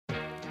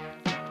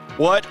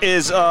What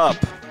is up?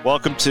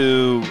 Welcome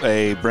to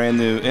a brand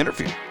new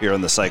interview here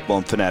on the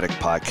Cyclone Fanatic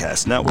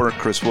Podcast Network.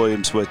 Chris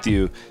Williams with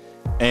you.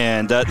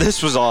 And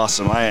this was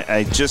awesome.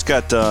 I just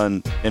got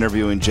done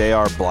interviewing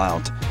J.R.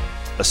 Blount,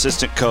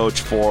 assistant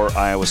coach for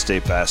Iowa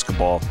State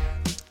basketball,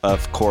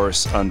 of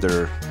course,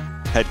 under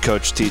head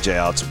coach T.J.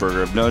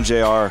 Outsberger. I've known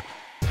J.R.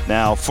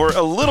 now for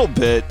a little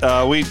bit.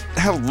 We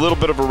had a little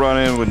bit of a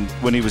run-in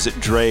when he was at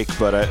Drake,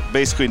 but I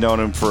basically known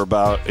him for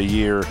about a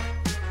year.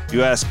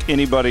 You ask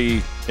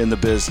anybody in the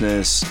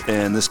business,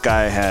 and this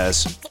guy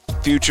has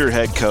future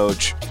head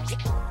coach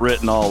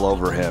written all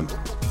over him.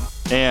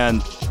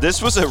 And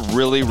this was a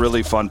really,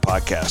 really fun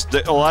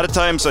podcast. A lot of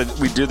times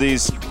we do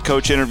these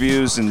coach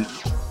interviews, and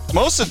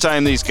most of the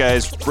time these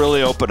guys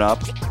really open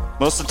up.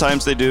 Most of the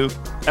times they do.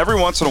 Every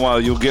once in a while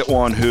you'll get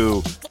one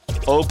who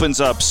opens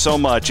up so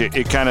much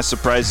it kind of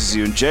surprises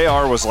you. And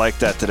JR was like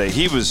that today.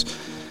 He was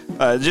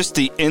just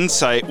the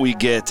insight we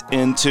get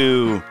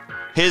into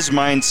his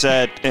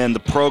mindset and the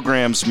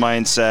program's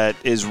mindset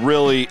is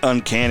really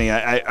uncanny.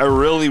 I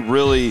really,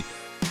 really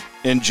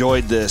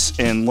enjoyed this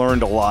and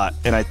learned a lot,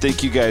 and I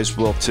think you guys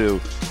will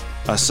too.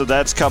 So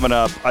that's coming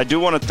up. I do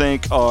want to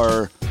thank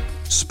our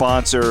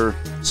sponsor,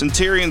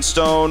 Centurion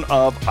Stone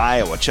of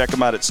Iowa. Check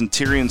them out at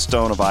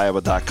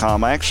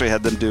centurionstoneofiowa.com. I actually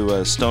had them do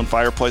a stone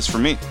fireplace for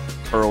me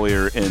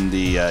earlier in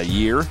the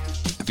year.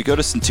 If you go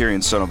to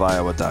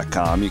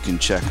centurionstoneofiowa.com, you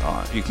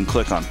can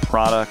click on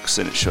products,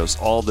 and it shows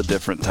all the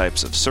different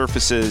types of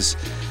surfaces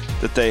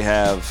that they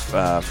have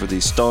for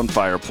these stone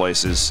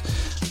fireplaces.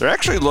 They're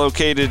actually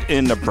located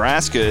in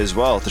Nebraska as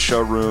well, at the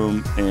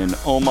showroom in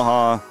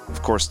Omaha,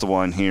 of course the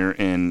one here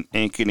in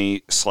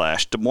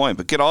Ankeny/Des Moines.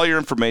 But get all your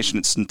information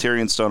at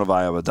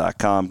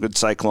centurionstoneofiowa.com. Good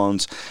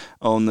Cyclones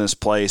own this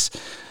place,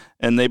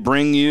 and they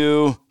bring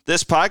you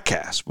this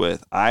podcast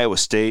with Iowa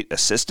State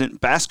assistant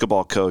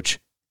basketball coach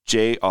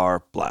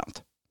J.R.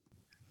 Blount.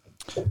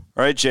 All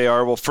right,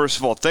 J.R., well, first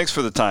of all, thanks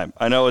for the time.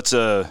 I know it's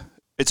a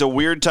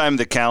weird time of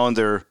the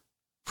calendar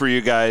for you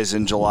guys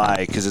in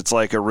July because it's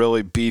like a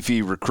really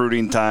beefy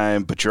recruiting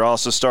time, but you're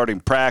also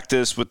starting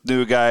practice with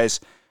new guys.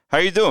 How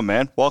you doing,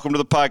 man? Welcome to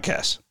the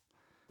podcast.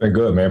 Been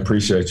good, man.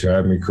 Appreciate you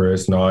having me,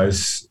 Chris. No,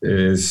 it's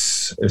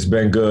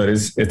been good.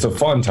 It's a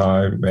fun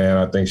time, man.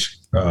 I think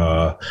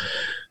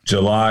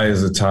July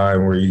is a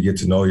time where you get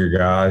to know your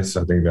guys.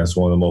 I think that's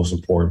one of the most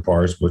important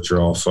parts, but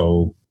you're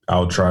also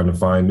out trying to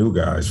find new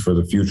guys for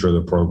the future of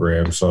the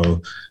program.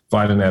 So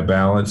finding that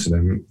balance and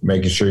then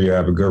making sure you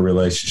have a good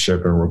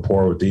relationship and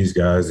rapport with these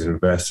guys and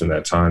invest in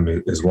that time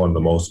is one of the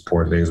most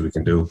important things we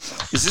can do.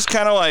 Is this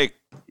kind of like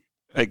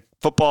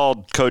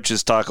football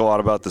coaches talk a lot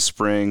about the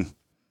spring?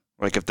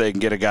 Like if they can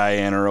get a guy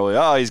in early,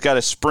 he's got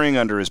a spring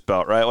under his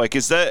belt, right? Like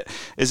is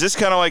this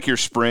kind of like your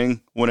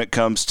spring when it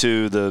comes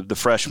to the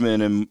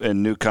freshmen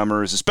and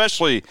newcomers,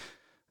 especially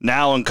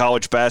now in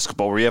college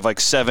basketball where you have like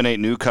 7-8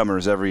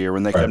 newcomers every year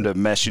when they come to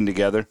meshing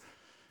together?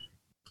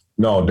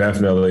 No,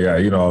 definitely.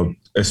 Yeah.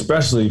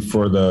 Especially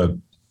for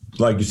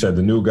like you said,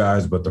 the new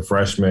guys, but the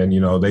freshmen,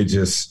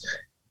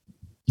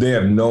 they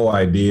have no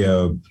idea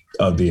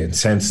of the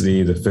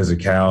intensity, the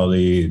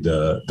physicality,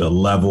 the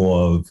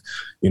level of,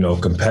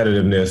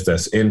 competitiveness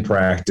that's in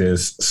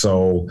practice.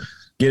 So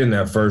getting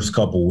that first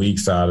couple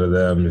weeks out of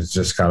them is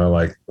just kind of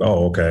like,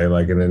 oh, okay.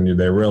 Like, and then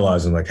they're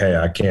realizing like, hey,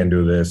 I can't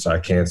do this. I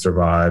can't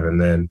survive. And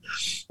then,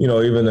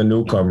 even the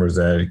newcomers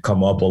that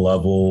come up a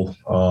level,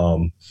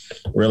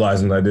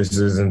 realizing that this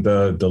isn't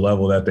the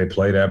level that they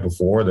played at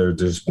before. There's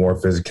just more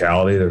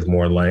physicality. There's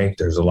more length.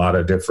 There's a lot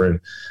of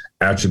different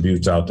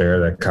attributes out there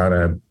that kind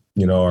of,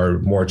 are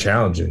more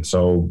challenging.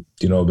 So,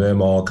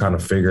 them all kind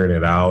of figuring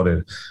it out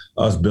and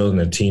us building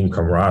a team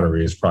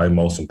camaraderie is probably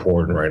most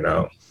important right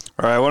now.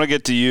 All right, I want to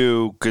get to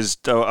you because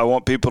I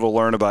want people to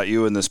learn about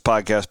you in this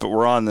podcast, but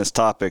we're on this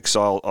topic,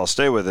 so I'll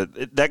stay with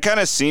it. That kind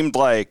of seemed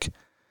like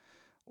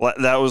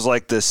that was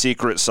like the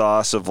secret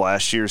sauce of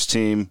last year's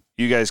team.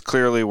 You guys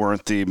clearly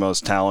weren't the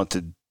most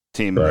talented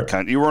team in the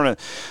country. You weren't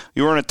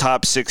a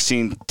top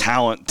 16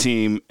 talent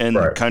team in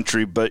the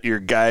country, but your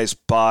guys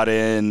bought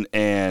in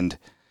and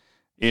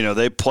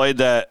they played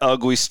that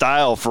ugly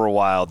style for a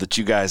while that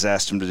you guys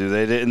asked them to do.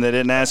 They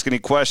didn't ask any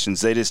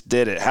questions. They just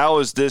did it. How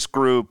is this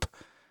group,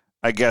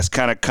 I guess,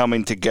 kind of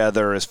coming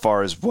together as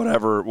far as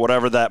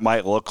whatever that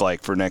might look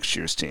like for next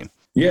year's team?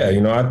 Yeah,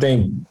 I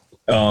think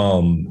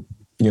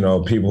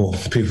people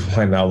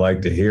might not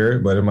like to hear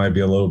it, but it might be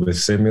a little bit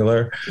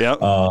similar. Yeah.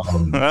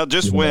 Well,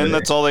 just win.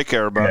 That's all they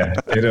care about. Yeah,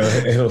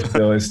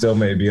 it still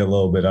may be a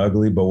little bit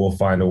ugly, but we'll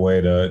find a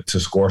way to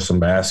score some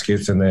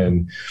baskets. And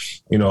then,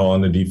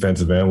 on the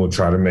defensive end, we'll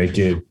try to make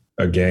it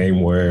a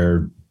game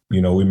where,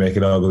 we make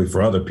it ugly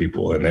for other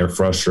people and they're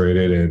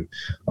frustrated.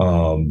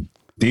 And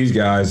these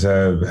guys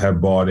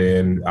have bought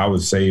in, I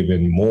would say,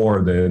 even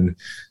more than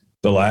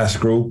the last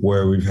group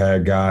where we've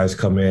had guys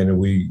come in and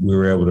we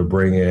were able to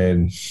bring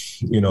in,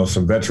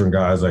 some veteran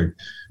guys like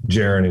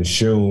Jaron and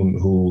Shun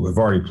who have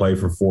already played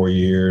for 4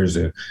 years,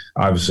 and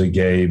obviously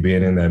Gabe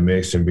being in that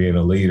mix and being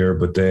a leader,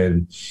 but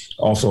then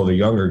also the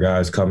younger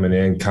guys coming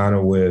in kind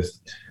of with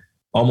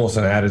almost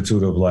an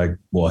attitude of like,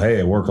 well, hey,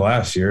 it worked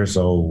last year,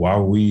 so why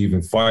would we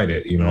even fight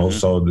it?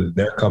 So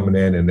they're coming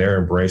in and they're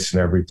embracing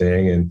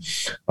everything.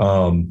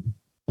 And,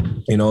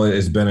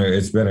 it's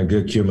been a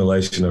good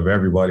accumulation of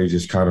everybody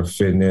just kind of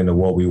fitting into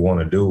what we want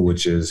to do,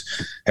 which is,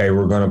 hey,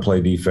 we're going to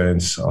play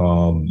defense.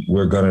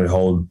 We're going to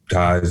hold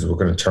guys. We're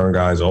going to turn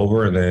guys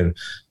over. And then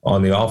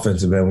on the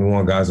offensive end, we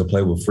want guys to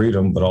play with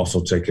freedom, but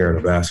also take care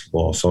of the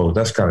basketball. So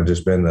that's kind of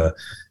just been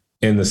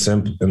in the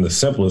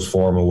simplest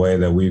form, a way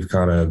that we've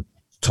kind of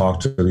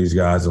talked to these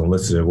guys and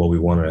elicited what we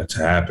wanted to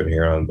happen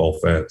here on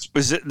both ends.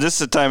 Is this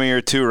the time of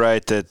year too,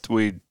 right, that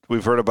we've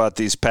heard about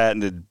these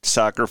patented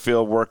soccer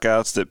field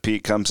workouts that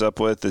Pete comes up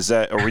with?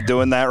 Are we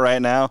doing that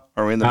right now?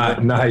 Are we in the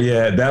not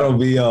yet.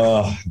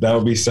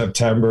 That'll be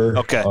September.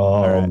 Okay.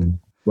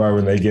 Right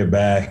when they get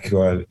back.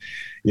 But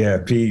yeah,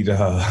 Pete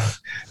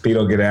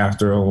will get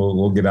after them.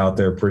 We'll get out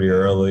there pretty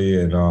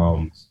early, and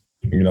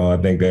I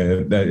think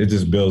that it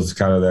just builds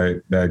kind of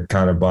that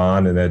kind of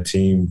bond and that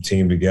team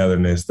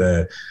togetherness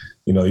that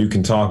you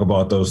can talk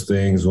about those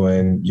things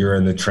when you're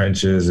in the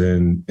trenches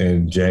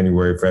in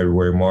January,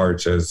 February,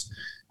 March, as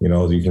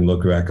you can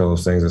look back on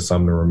those things as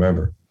something to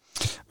remember.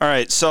 All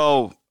right.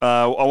 So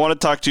I want to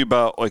talk to you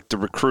about like the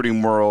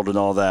recruiting world and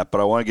all that,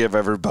 but I want to give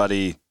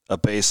everybody a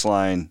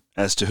baseline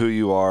as to who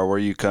you are, where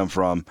you come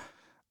from.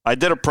 I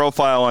did a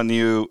profile on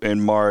you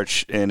in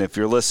March, and if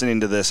you're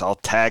listening to this, I'll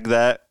tag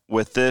that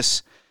with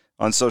this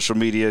on social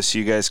media so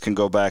you guys can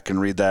go back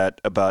and read that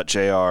about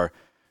JR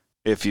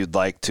if you'd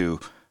like to.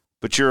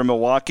 But you're a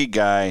Milwaukee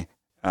guy.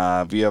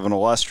 You have an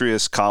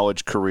illustrious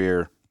college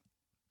career.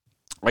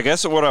 I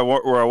guess where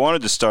I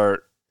wanted to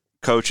start,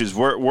 Coach, is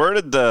where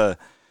did the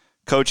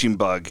coaching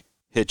bug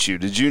hit you?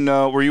 Did you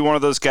know? Were you one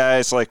of those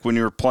guys like when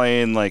you were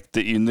playing, like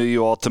that you knew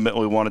you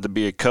ultimately wanted to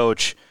be a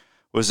coach?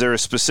 Was there a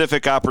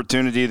specific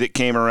opportunity that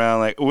came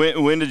around? Like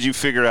when did you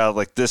figure out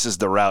like this is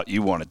the route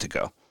you wanted to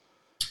go?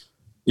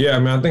 Yeah, I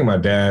mean, I think my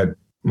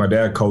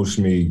dad coached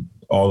me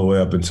all the way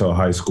up until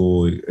high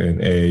school in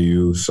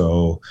AAU,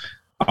 so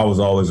I was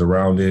always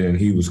around it, and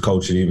he was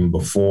coaching even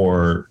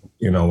before,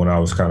 when I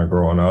was kind of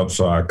growing up.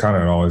 So I kind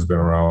of had always been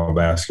around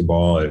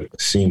basketball and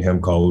seen him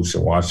coach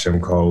and watched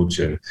him coach.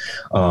 And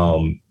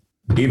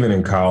even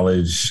in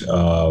college,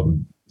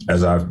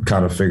 as I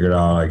kind of figured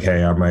out, like,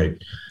 hey, I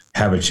might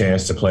have a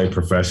chance to play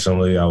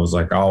professionally, I was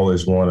like, I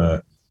always want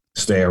to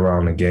stay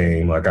around the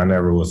game. Like, I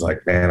never was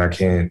like, man, I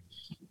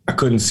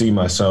couldn't see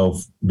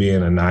myself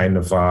being a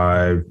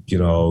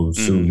 9-to-5,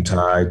 suit and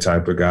tie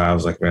type of guy. I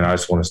was like, man, I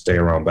just want to stay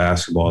around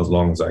basketball as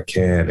long as I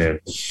can. And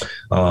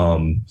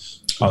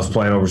I was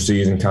playing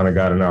overseas and kind of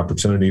got an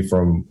opportunity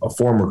from a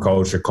former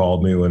coach that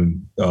called me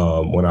when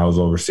I was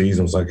overseas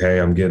and was like, hey,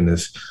 I'm getting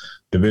this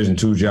Division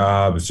II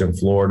job. It's in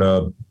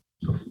Florida.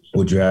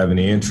 Would you have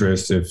any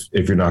interest if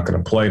you're not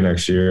going to play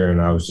next year?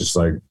 And I was just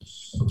like,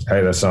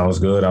 hey, that sounds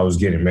good. I was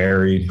getting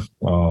married,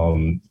 so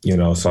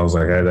I was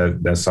like, hey,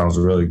 that sounds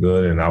really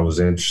good. And I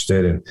was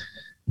interested, and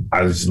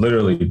I just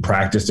literally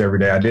practiced every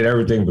day. I did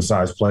everything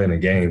besides playing the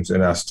games,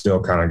 and I still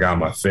kind of got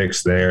my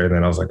fix there. And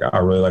then I was like, I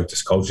really like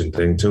this coaching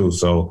thing too.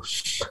 So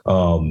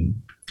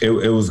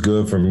it was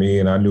good for me.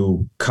 And I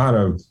knew kind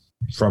of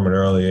from an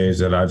early age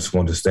that I just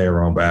wanted to stay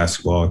around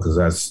basketball because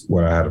that's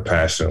what I had a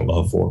passion and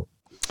love for.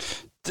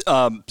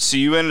 So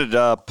you ended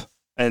up,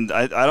 and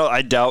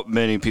I doubt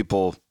many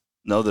people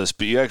know this,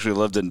 but you actually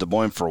lived in Des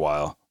Moines for a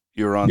while.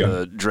 You were on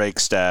the Drake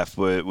staff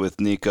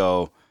with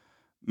Nico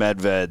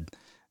Medved.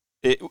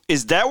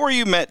 Is that where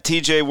you met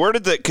TJ? Where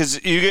did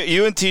because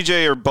you and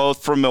TJ are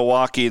both from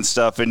Milwaukee and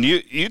stuff, and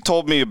you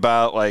told me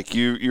about like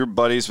you're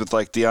buddies with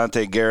like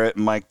Deontay Garrett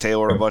and Mike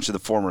Taylor, a bunch of the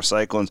former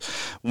Cyclones.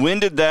 When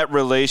did that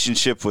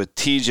relationship with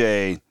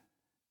TJ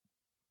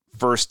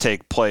first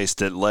take place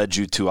that led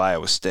you to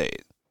Iowa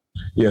State?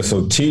 Yeah,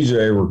 so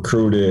TJ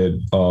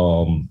recruited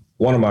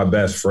one of my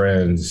best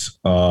friends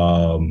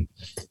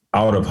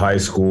out of high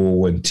school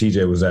when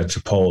TJ was at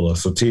Chipola.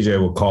 So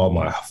TJ would call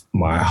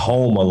my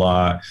home a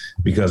lot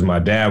because my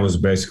dad was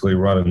basically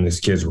running this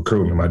kid's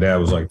recruitment. My dad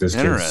was like this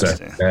kid's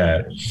second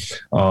dad.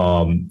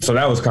 So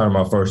that was kind of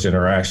my first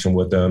interaction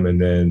with them.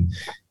 And then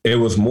it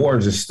was more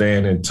just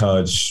staying in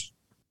touch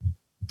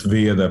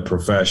via the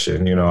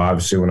profession.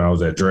 Obviously when I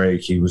was at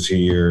Drake, he was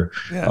here.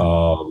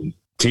 Yeah.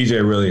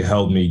 TJ really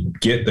helped me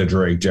get the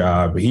Drake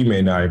job. He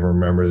may not even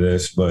remember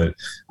this, but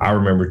I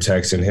remember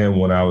texting him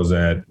when I was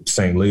at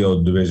St.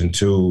 Leo Division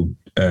II,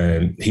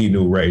 and he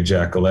knew Ray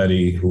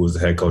Giacoletti, who was the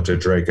head coach at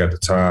Drake at the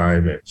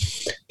time. And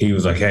he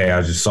was like, hey,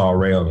 I just saw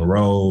Ray on the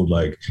road.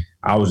 Like,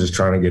 I was just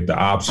trying to get the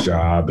ops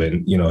job.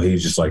 And, he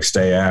was just like,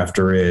 stay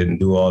after it and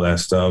do all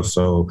that stuff.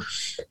 So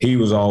he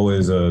was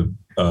always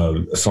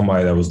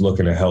somebody that was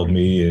looking to help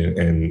me,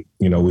 and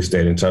we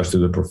stayed in touch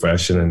through the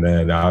profession. And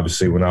then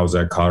obviously when I was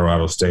at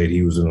Colorado State,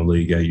 he was in the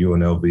league at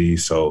UNLV,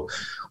 so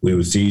we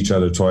would see each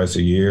other twice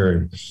a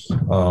year.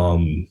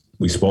 And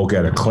we spoke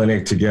at a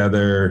clinic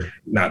together,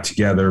 not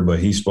together, but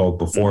he spoke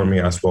before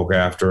me. I spoke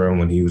after him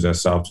when he was at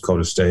South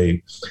Dakota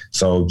State.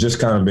 So just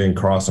kind of been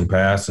crossing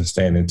paths and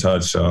staying in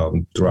touch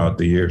throughout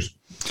the years.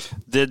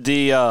 Did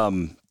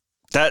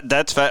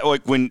that's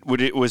like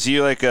was he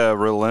like a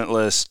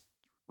relentless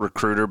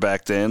recruiter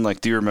back then?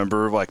 Like, do you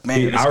remember, like,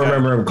 man, I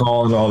remember him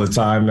calling all the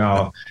time.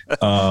 Now,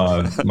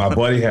 my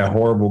buddy had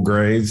horrible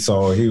grades,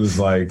 so he was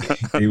a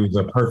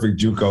perfect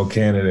JUCO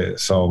candidate.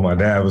 So my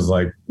dad was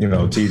like,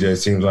 TJ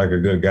seems like a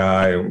good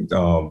guy,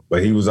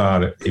 but he was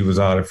on it. He was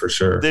on it for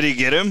sure. Did he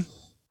get him?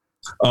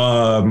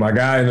 My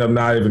guy ended up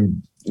not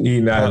even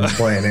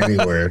playing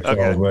anywhere.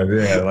 Okay. So,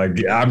 but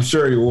yeah, I'm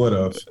sure he would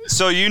have.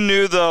 So you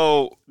knew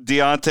though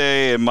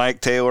Deontay and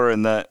Mike Taylor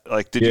and that,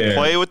 like, did you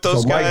play with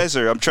those guys?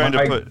 Or I'm trying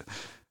to put.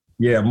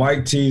 Yeah,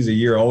 Mike T's a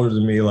year older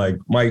than me. Like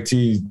Mike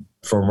T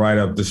from right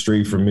up the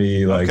street from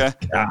me. Like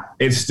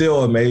it's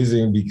still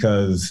amazing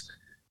because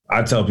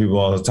I tell people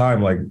all the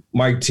time, like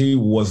Mike T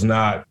was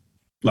not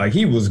like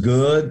he was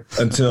good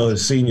until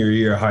his senior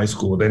year of high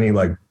school. Then he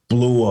like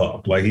blew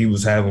up. Like he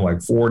was having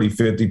like 40,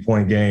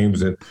 50-point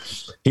games. And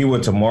he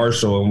went to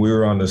Marshall and we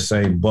were on the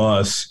same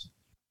bus.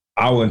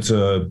 I went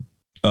to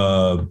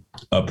a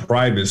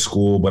private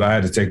school, but I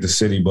had to take the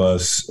city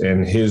bus,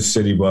 and his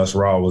city bus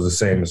route was the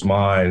same as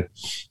mine.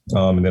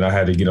 And then I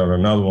had to get on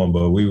another one,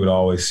 but we would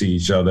always see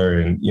each other.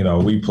 And,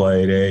 we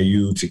played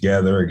AAU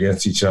together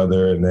against each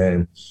other. And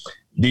then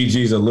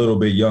DG's a little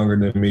bit younger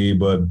than me,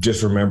 but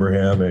just remember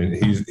him, and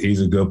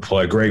he's a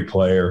great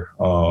player.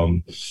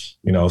 So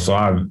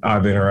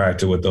I've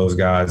interacted with those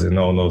guys and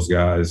known those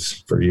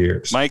guys for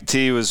years. Mike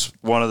T was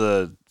one of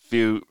the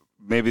few,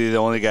 maybe the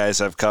only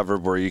guys I've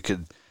covered where you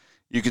could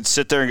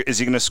sit there. Is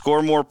he going to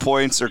score more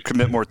points or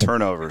commit more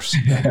turnovers?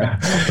 Yeah.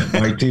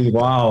 Mike T,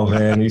 wow,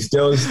 man, he's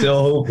still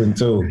hooping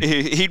too.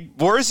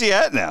 Where is he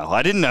at now?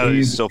 I didn't know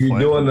he's still playing.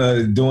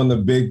 He's doing the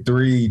big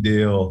three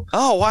deal.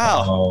 Oh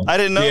wow, I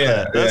didn't know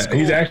that. That's cool.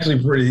 He's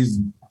actually pretty.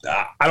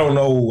 I don't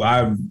know.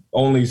 I've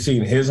only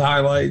seen his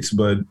highlights,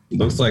 but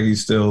looks like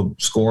he's still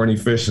scoring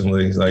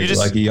efficiently.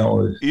 Like he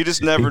always. You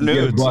just never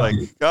knew. It's like,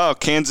 oh,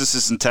 Kansas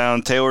is in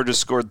town. Taylor just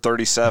scored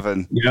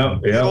 37.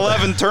 Yep.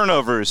 11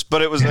 turnovers,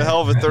 but it was a hell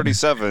of a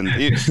 37.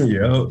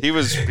 He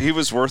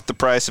was worth the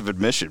price of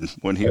admission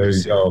when he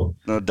was.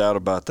 No doubt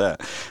about that.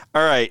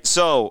 All right,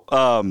 so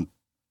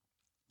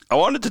I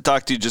wanted to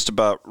talk to you just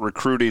about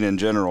recruiting in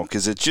general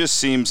because it just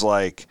seems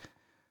like,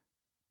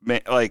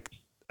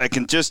 I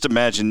can just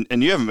imagine,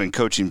 and you haven't been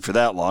coaching for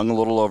that long, a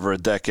little over a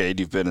decade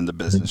you've been in the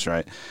business,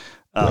 right?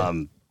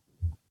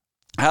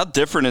 How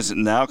different is it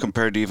now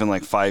compared to even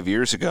like 5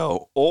 years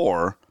ago?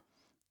 Or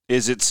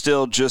is it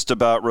still just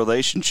about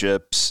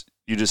relationships?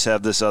 You just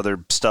have this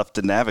other stuff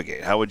to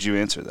navigate. How would you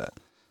answer that?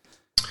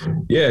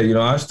 Yeah,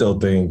 I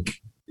still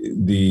think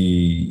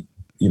the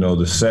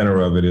center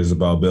of it is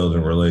about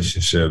building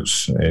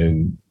relationships.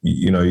 And,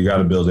 you got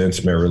to build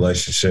intimate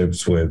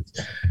relationships with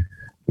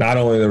not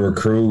only the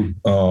recruit.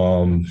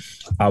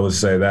 I would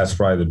say that's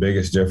probably the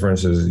biggest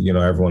difference is,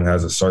 everyone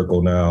has a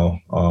circle now.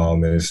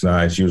 And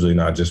it's usually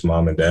not just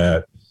mom and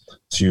dad.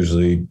 It's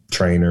usually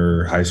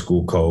trainer, high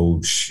school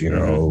coach,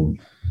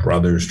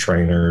 brothers,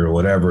 trainer,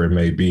 whatever it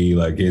may be.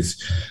 Like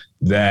it's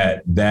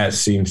that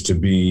seems to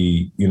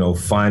be,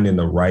 finding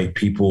the right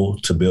people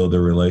to build a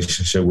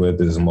relationship with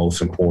is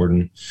most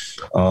important.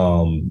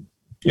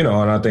 And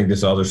I think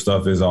this other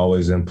stuff is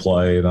always in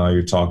play.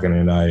 You're talking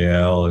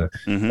NIL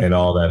and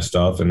all that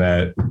stuff, and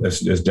that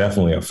is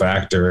definitely a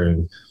factor.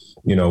 And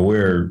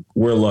we're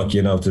lucky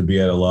enough to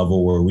be at a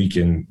level where we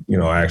can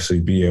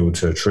actually be able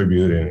to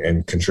attribute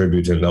and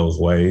contribute in those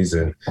ways.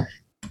 And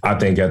I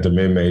think at the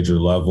mid-major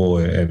level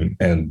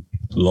and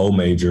low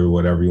major,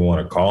 whatever you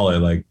want to call it,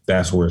 like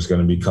that's where it's going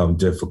to become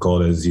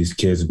difficult as these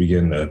kids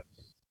begin to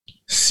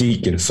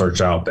seek and search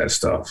out that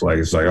stuff. Like,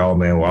 it's like, oh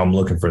man, well, I'm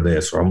looking for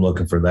this or I'm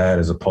looking for that,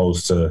 as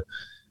opposed to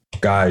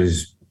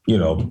guys,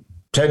 10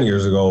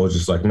 years ago, it was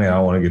just like, man, I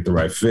want to get the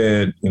right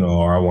fit,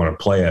 or I want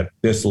to play at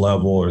this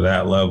level or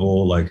that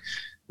level. Like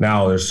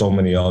now there's so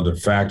many other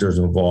factors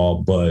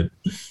involved, but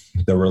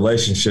the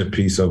relationship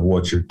piece of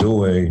what you're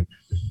doing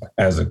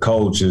as a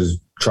coach is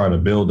trying to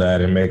build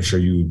that and make sure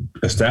you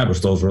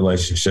establish those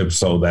relationships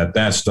so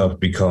that stuff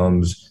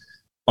becomes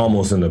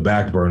almost in the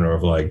back burner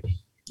of like,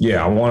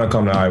 yeah, I want to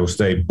come to Iowa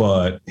State,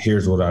 but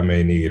here's what I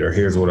may need or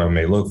here's what I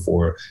may look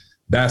for.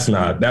 That's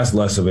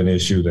less of an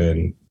issue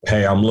than,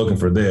 hey, I'm looking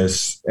for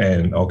this,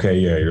 and okay,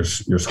 yeah, your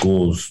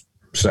school's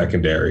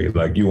secondary.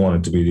 Like you want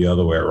it to be the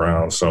other way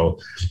around. So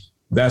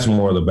that's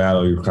more of the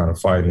battle you're kind of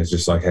fighting. It's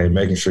just like, hey,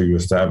 making sure you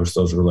establish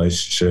those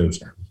relationships,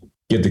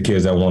 get the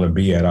kids that want to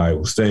be at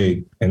Iowa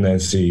State, and then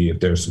see if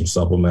there's some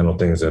supplemental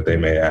things that they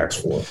may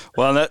ask for.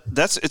 Well,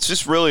 it's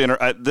just really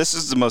this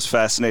is the most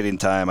fascinating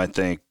time I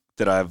think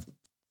that I've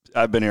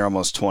been here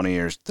almost 20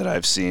 years that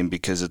I've seen,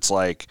 because it's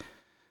like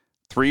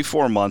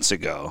 3-4 months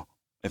ago,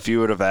 if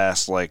you would have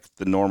asked like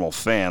the normal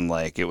fan,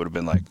 like it would have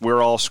been like,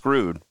 we're all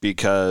screwed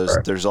because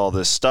there's all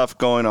this stuff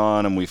going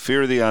on and we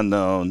fear the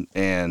unknown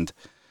and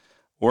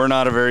we're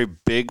not a very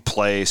big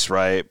place,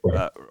 right?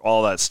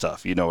 All that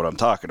stuff. You know what I'm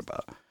talking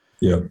about.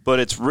 Yeah.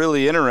 But it's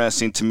really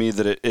interesting to me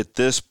that at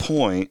this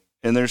point,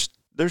 and there's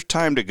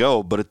time to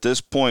go, but at this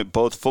point,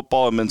 both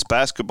football and men's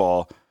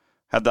basketball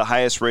have the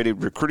highest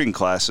rated recruiting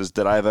classes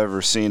that I've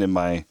ever seen in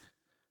my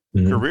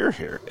career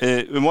here.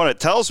 And what it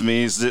tells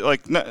me is that,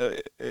 like,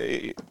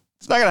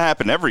 it's not going to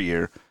happen every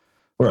year,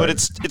 but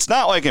it's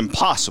not like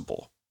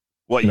impossible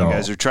what you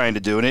guys are trying to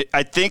do. And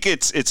I think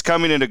it's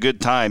coming at a good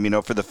time,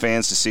 for the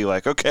fans to see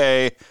like,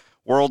 okay,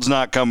 world's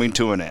not coming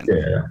to an end.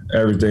 Yeah,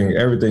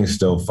 everything's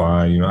still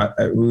fine.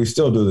 We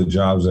still do the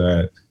jobs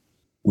that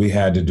we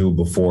had to do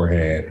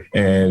beforehand.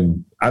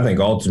 And I think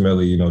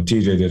ultimately,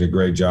 TJ did a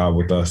great job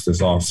with us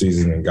this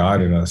offseason and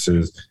guiding us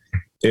is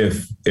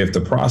if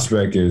the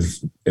prospect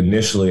is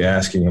initially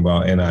asking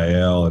about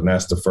NIL and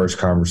that's the first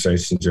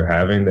conversations you're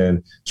having,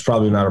 then it's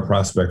probably not a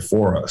prospect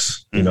for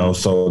us,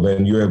 so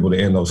then you're able to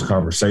end those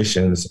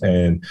conversations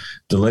and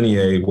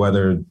delineate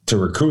whether to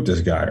recruit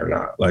this guy or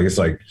not. Like, it's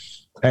like,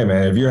 hey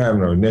man, if you're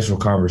having an initial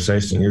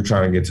conversation, you're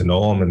trying to get to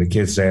know him and the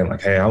kid's saying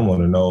like, hey, I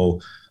want to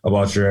know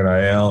about your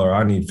NIL or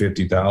I need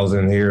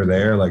 50,000 here or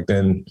there. Like,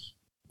 then,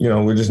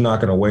 we're just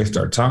not going to waste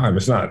our time.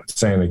 It's not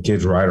saying the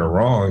kid's right or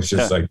wrong. It's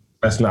just like,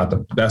 that's not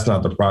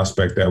the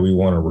prospect that we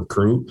want to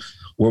recruit.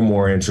 We're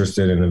more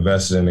interested in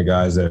investing in the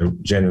guys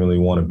that genuinely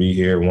want to be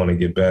here, want to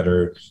get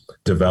better,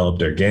 develop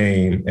their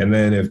game. And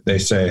then if they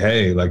say,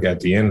 hey, like at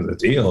the end of the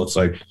deal, it's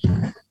like,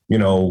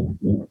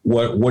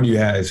 what do you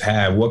guys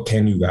have? What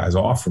can you guys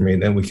offer me?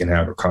 And then we can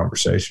have a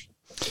conversation.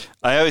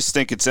 I always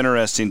think it's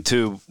interesting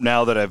too,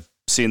 now that I've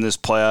seen this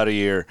play out a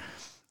year,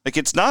 like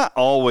it's not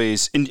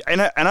always, and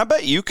I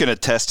bet you can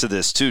attest to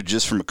this too,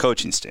 just from a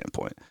coaching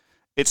standpoint.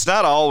 It's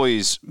not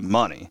always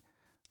money.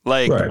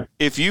 Like,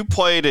 if you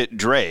played at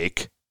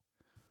Drake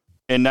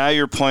and now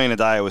you're playing at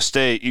Iowa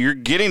State, you're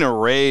getting a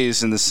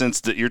raise in the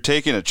sense that you're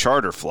taking a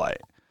charter flight.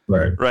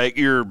 Right.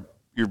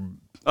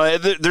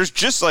 There's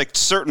just like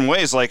certain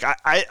ways. Like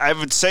I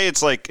would say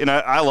it's like, and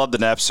I love the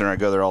Knapp Center. I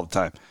go there all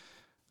the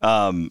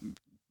time.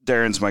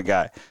 Darren's my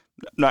guy.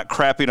 Not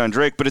crapping on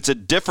Drake, but it's a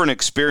different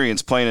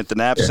experience playing at the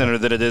Knapp Center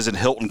than it is at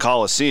Hilton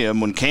Coliseum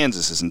when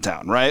Kansas is in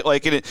town, right?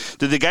 Like, did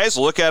the guys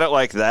look at it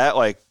like that?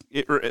 Like,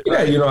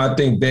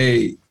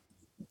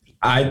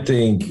 I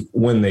think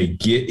when they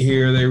get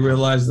here, they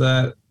realize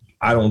that.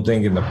 I don't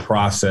think in the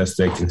process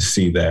they can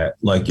see that.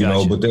 Like,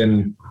 but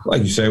then,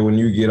 like you say, when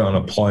you get on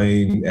a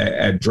plane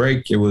at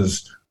Drake, it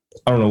was,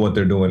 I don't know what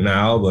they're doing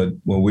now, but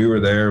when we were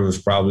there, it was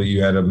probably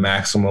you had a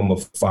maximum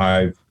of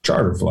 5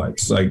 charter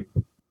flights. Like,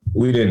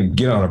 we didn't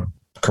get on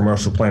a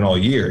commercial plane all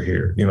year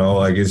here,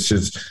 like it's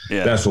just,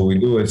 that's what we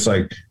do. It's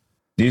like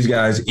these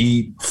guys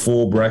eat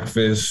full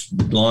breakfast,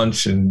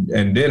 lunch, and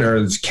dinner.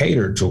 It's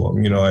catered to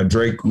them. At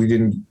Drake,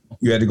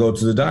 you had to go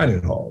to the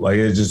dining hall. Like,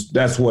 it's just,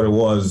 that's what it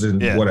was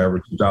in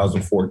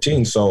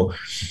 2014. So,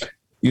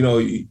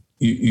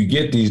 you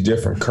get these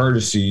different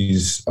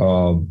courtesies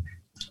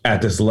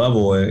at this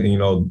level.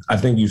 And, I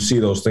think you see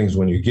those things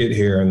when you get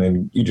here, and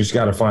then you just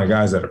got to find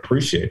guys that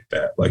appreciate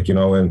that. Like,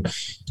 and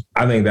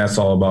I think that's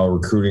all about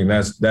recruiting.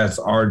 That's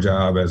our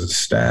job as a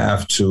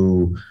staff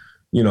to,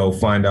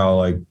 find out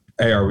like,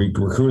 hey, are we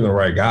recruiting the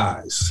right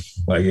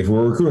guys? Like, if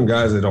we're recruiting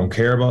guys that don't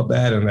care about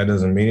that and that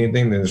doesn't mean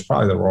anything, then it's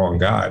probably the wrong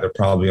guy. They're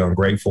probably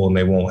ungrateful and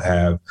they won't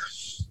have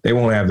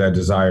that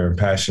desire and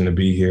passion to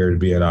be here, to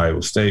be at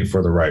Iowa State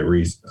for the right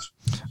reasons.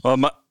 Well,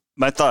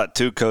 my thought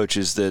too, Coach,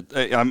 is that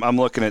I'm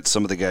looking at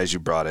some of the guys you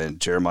brought in.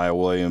 Jeremiah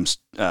Williams,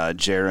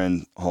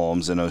 Jaron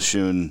Holmes, and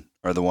Oshun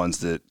are the ones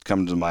that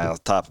come to my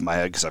top of my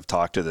head because I've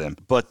talked to them.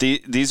 But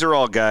these are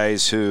all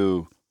guys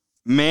who,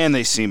 man,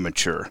 they seem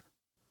mature.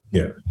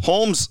 Yeah.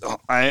 Holmes,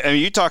 I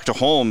mean, you talk to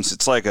Holmes,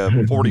 it's like a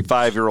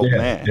 45-year-old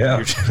man.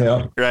 Yeah.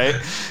 Right?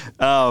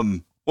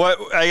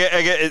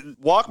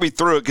 Walk me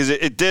through it, because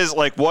it does,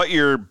 like what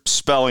you're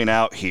spelling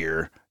out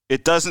here,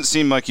 it doesn't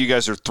seem like you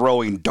guys are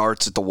throwing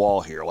darts at the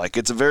wall here. Like,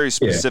 it's a very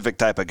specific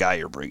type of guy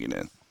you're bringing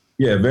in.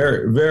 Yeah,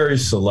 very, very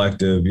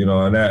selective,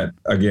 and that,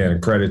 again,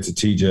 credit to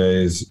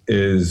TJ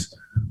is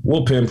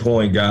we'll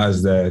pinpoint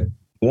guys that,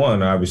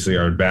 one, obviously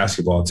are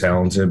basketball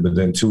talented, but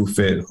then 2,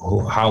 fit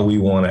how we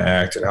want to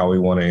act and how we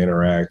want to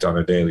interact on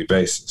a daily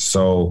basis.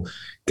 So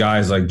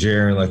guys like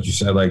Jaron, like you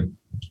said, like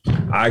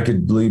I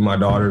could leave my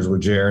daughters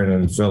with Jaron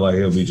and feel like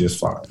he'll be just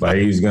fine. Like,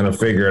 he's going to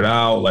figure it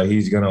out. Like,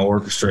 he's going to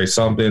orchestrate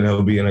something.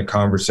 He'll be in a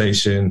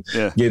conversation,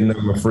 getting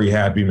them a free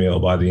Happy Meal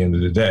by the end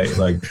of the day.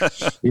 Like,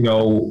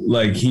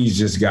 like he's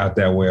just got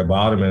that way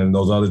about him. And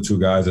those other 2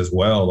 guys as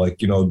well. Like,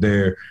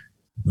 they're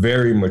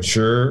very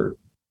mature,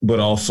 but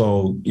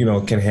also,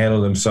 can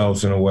handle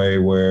themselves in a way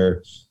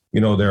where,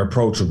 they're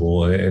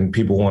approachable and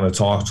people want to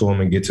talk to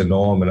them and get to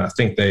know them. And I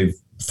think they've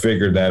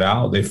figured that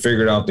out. They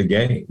figured out the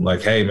game.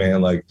 Like, hey,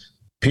 man, like,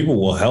 people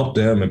will help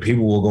them and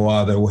people will go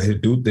out of their way to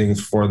do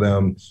things for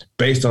them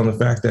based on the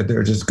fact that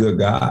they're just good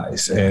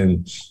guys.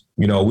 And,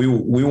 we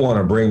want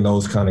to bring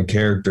those kind of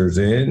characters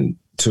in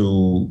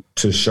to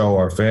show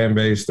our fan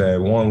base that,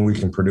 one, we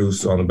can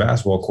produce on the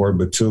basketball court,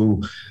 but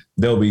 2,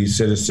 they'll be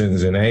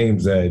citizens in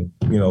Ames that,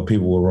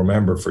 people will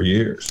remember for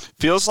years.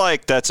 Feels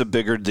like that's a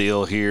bigger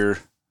deal here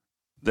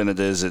than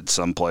it is at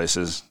some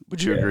places.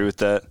 Would you agree with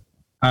that?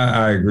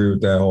 I agree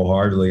with that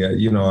wholeheartedly.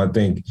 I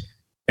think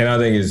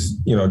is,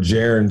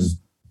 Jaron's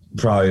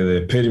probably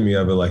the epitome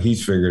of it. Like,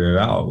 he's figured it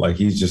out. Like,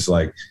 he's just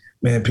like,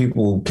 man,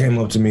 people came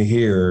up to me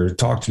here, or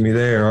talked to me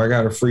there, or I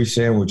got a free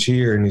sandwich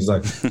here. And he's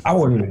like, I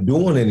wasn't even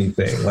doing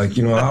anything. Like,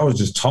 I was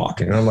just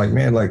talking. And I'm like,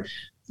 man, like,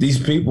 these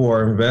people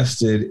are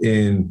invested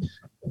in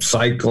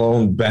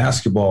Cyclone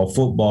basketball,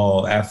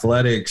 football,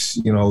 athletics,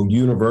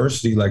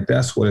 university. Like,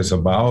 that's what it's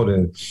about.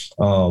 And,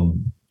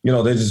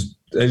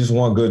 they just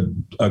want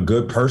a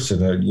good person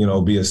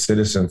to, be a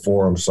citizen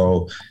for them.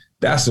 So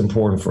that's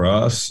important for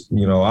us.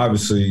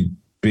 Obviously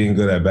being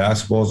good at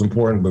basketball is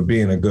important, but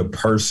being a good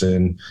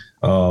person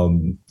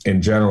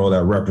in general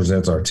that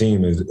represents our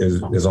team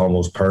is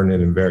almost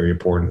pertinent and very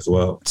important as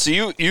well.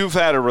 So you've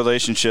had a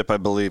relationship, I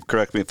believe,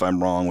 correct me if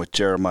I'm wrong, with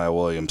Jeremiah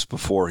Williams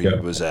before he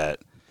was at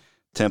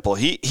Temple.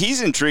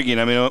 He's intriguing.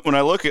 I mean, when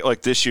I look at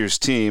like this year's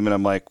team and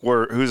I'm like,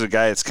 who's a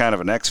guy that's kind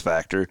of an X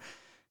factor,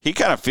 he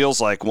kind of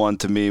feels like one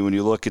to me when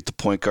you look at the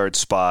point guard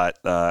spot.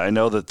 I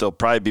know that they'll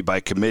probably be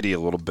by committee a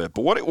little bit,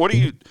 but what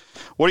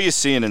are you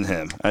seeing in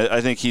him? I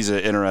think he's an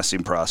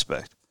interesting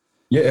prospect.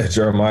 Yeah,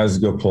 Jeremiah's a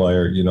good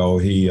player.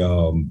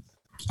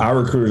 I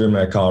recruited him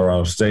at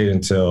Colorado State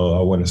until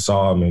I went and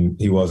saw him, and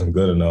he wasn't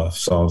good enough.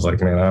 So I was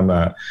like, man,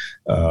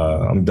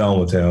 I'm done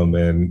with him.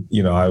 And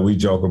we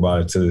joke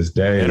about it to this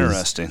day.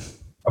 Interesting.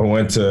 I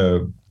went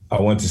to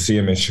see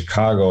him in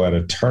Chicago at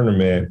a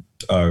tournament,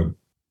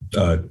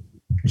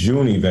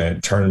 June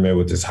event tournament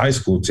with his high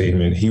school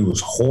team, and he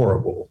was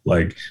horrible,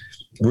 like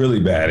really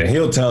bad. And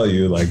he'll tell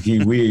you, like,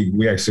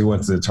 we actually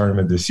went to the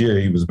tournament this year.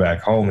 He was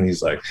back home, and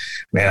he's like,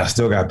 man, I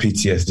still got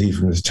PTSD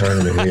from this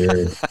tournament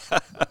here.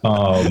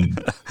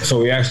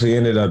 So we actually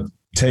ended up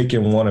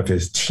taking one of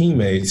his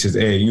teammates, his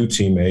AAU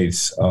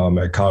teammates,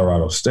 at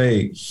Colorado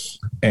State.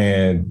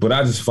 But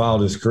I just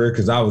followed his career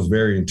because I was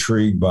very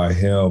intrigued by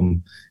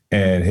him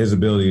and his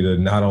ability to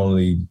not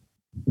only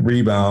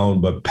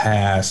rebound but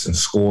pass and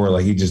score.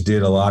 Like, he just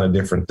did a lot of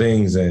different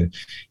things, and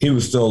he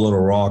was still a little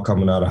raw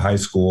coming out of high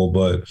school.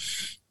 But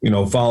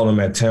followed him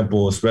at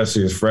Temple,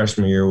 especially his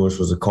freshman year, which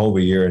was a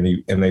Kobe year,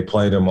 and they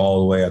played him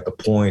all the way at the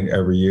point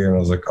every year. And I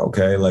was like,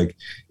 okay, like,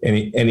 and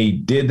he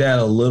did that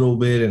a little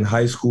bit in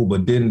high school,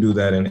 but didn't do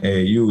that in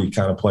AAU. He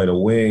kind of played a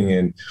wing,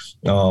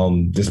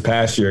 and this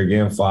past year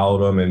again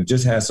followed him, and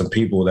just had some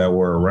people that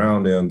were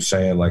around him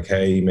saying like,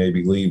 hey, he may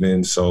be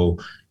leaving. So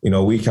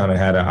we kind of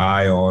had an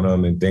eye on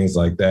him and things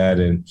like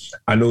that. And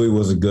I knew he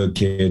was a good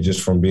kid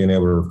just from being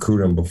able to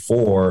recruit him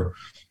before.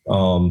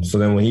 So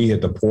then when he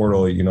hit the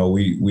portal,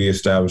 we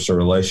established a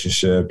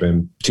relationship,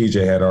 and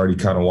TJ had already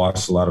kind of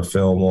watched a lot of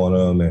film on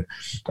him.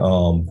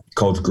 And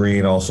Coach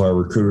Green also had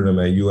recruited him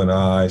at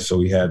UNI. So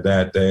we had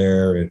that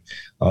there. And,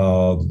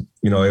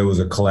 it was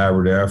a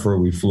collaborative effort.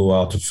 We flew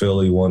out to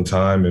Philly one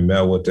time and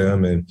met with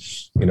them. And,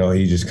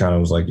 he just kind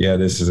of was like, yeah,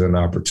 this is an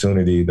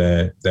opportunity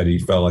that he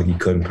felt like he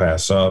couldn't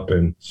pass up.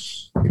 And,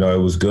 it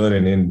was good.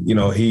 And then,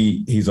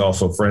 he's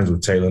also friends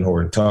with Taylor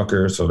Horton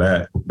Tucker. So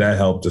that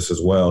helped us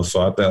as well.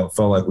 So I felt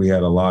like we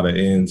had a lot of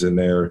ends in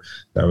there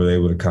that were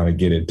able to kind of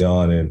get it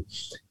done. And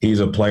he's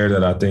a player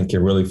that I think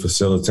can really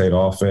facilitate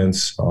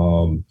offense.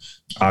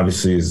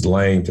 Obviously his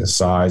length and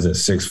size at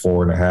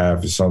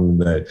 6'4.5" is something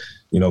that,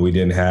 we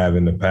didn't have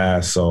in the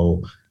past.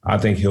 So I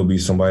think he'll be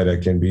somebody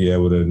that can be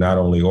able to not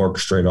only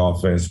orchestrate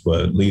offense,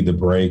 but lead the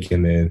break,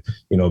 and then,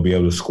 be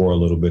able to score a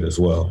little bit as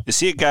well. Is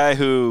he a guy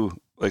who,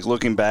 like,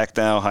 looking back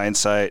now,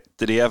 hindsight,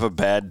 did he have a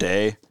bad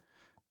day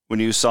when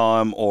you saw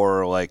him,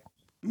 or like,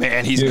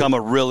 man, he's come a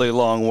really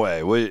long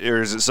way,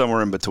 or is it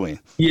somewhere in between?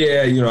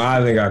 Yeah,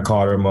 I think I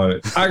caught him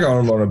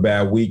on a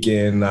bad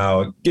weekend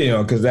now,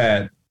 because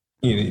that,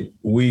 we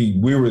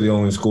were the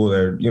only school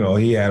there,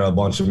 he had a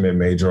bunch of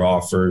mid-major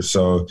offers.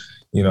 So,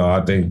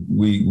 I think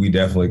we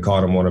definitely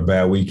caught him on a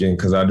bad weekend,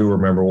 because I do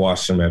remember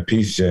watching him at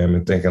Peace Jam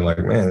and thinking like,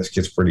 man, this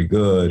kid's pretty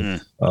good.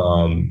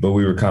 But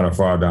we were kind of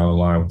far down the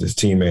line with his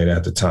teammate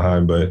at the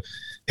time. But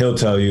he'll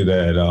tell you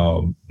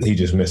that he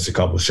just missed a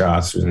couple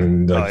shots,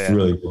 and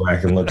really go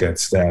back and look at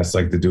stats.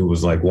 Like, the dude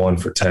was like 1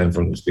 for 10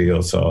 from the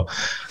field. So,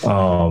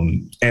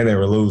 and they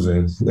were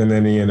losing, and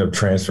then he ended up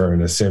transferring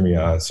to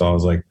Simeon. So I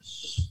was like,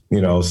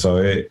 so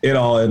it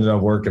all ended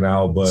up working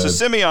out. But so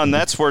Simeon,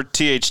 that's where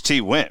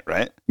THT went,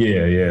 right?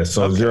 Yeah.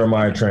 So okay.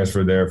 Jeremiah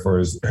transferred there for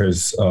his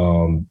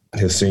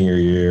senior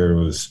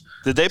year.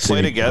 Did they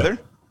play together?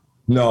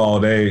 No,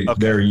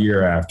 they're a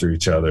year after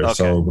each other. Okay.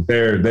 So, but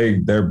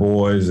they're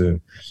boys, and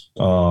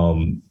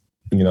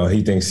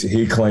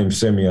he claims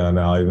Simeon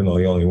now, even though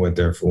he only went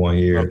there for 1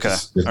 year. Okay.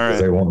 Just all right.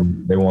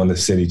 They won the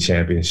city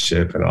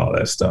championship and all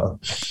that stuff.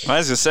 I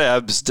was gonna say, I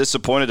was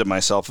disappointed in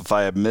myself if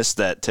I had missed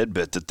that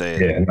tidbit that they.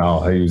 Yeah,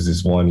 no, he was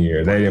just 1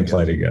 year. They didn't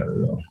play together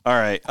though. All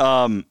right.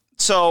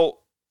 So,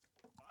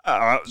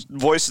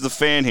 voice of the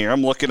fan here.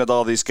 I'm looking at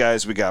all these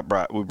guys we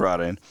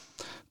brought in.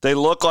 They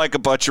look like a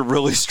bunch of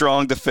really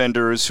strong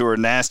defenders who are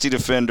nasty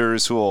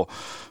defenders who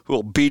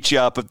will beat you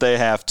up if they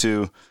have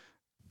to.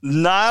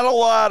 Not a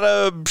lot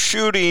of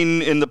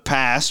shooting in the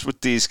past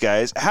with these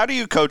guys. How do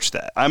you coach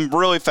that? I'm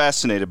really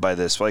fascinated by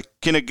this. Like,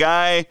 can a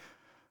guy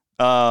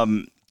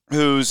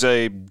who's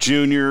a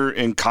junior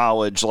in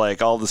college,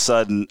 like, all of a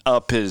sudden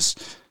up his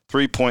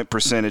 3-point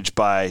percentage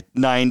by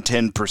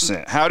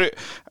 9-10%?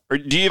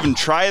 Do you even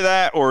try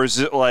that, or is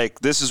it like,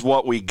 this is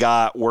what we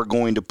got, we're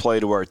going to play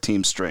to our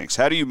team strengths?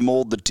 How do you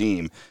mold the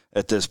team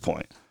at this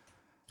point?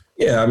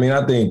 Yeah, I mean,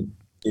 I think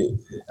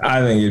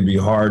it'd be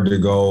hard to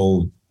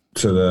go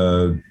to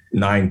the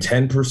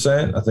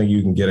 9-10%. I think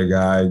you can get a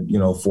guy,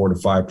 4 to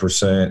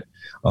 5%.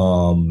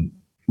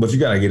 But you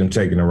got to get him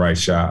taking the right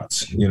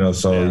shots,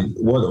 So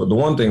the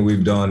one thing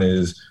we've done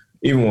is,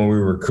 even when we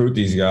recruit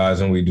these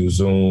guys and we do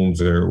Zooms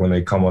or when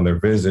they come on their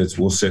visits,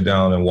 we'll sit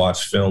down and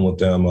watch film with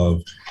them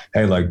of,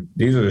 hey, like,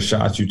 these are the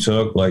shots you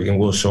took, like, and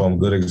we'll show them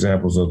good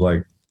examples of,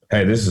 like,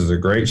 hey, this is a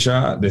great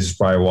shot. This is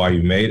probably why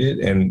you made it.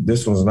 And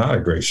this one's not a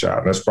great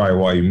shot. That's probably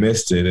why you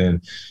missed it.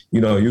 And,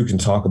 you can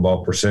talk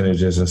about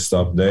percentages and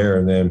stuff there.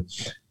 And then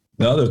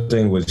the other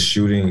thing with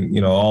shooting,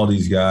 all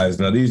these guys,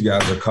 now these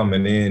guys are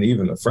coming in,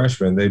 even the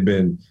freshmen, they've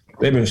been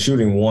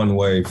shooting one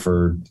way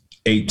for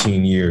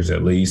 18 years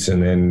at least.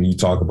 And then you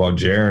talk about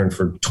Jaron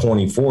for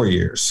 24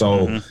 years.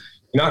 So you're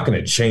not going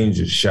to change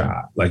his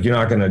shot. Like you're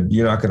not going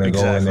to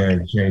go in there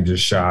and change his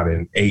shot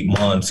in 8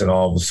 months and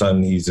all of a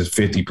sudden he's a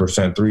 50%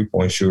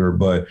 3-point shooter.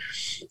 But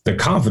the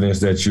confidence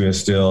that you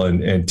instill,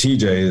 and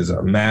TJ is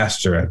a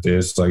master at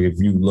this. Like if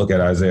you look at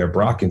Isaiah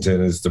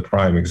Brockington as the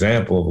prime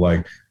example of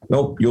like,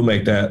 nope, you'll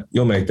make that.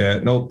 You'll make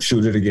that. Nope,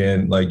 shoot it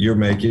again. Like you'll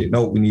make it.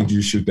 Nope, we need you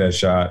to shoot that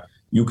shot.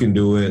 You can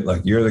do it.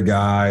 Like you're the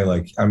guy.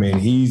 Like, I mean,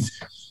 he's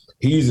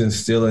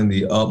instilling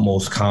the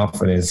utmost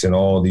confidence in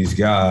all these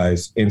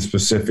guys in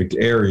specific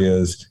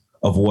areas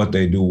of what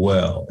they do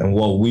well and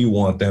what we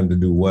want them to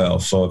do well.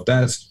 So if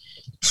that's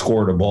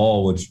scored a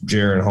ball with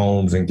Jaron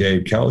Holmes and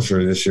Gabe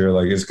Kelcher this year,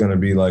 like it's going to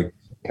be like,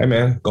 hey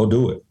man, go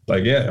do it.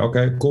 Like, yeah,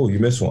 okay, cool. You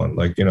missed one.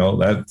 Like,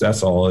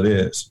 that's all it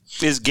is.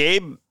 Is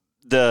Gabe,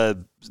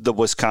 the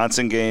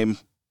Wisconsin game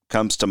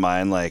comes to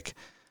mind? Like,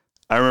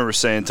 I remember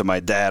saying to my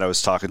dad, I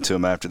was talking to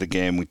him after the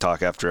game. We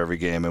talk after every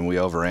game, and we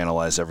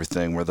overanalyze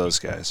everything. We're those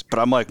guys. But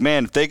I'm like,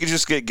 man, if they could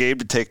just get Gabe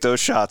to take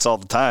those shots all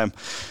the time,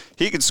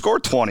 he could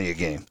score 20 a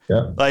game.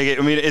 Yeah. Like,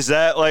 I mean, is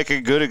that like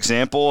a good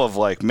example of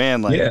like,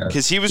 man, like,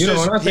 because he was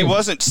he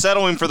wasn't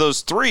settling for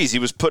those threes. He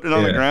was putting it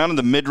on the ground in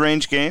the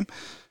mid-range game.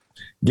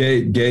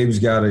 Gabe's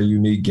got a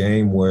unique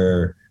game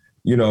where,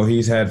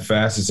 he's had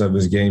facets of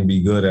his game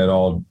be good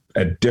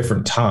at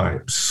different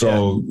times.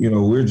 So,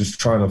 we're just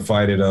trying to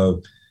fight it up.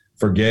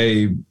 For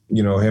Gabe,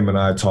 him and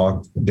I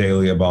talk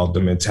daily about the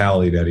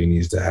mentality that he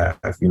needs to have,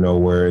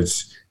 where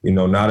it's,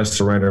 not a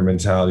surrender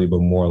mentality,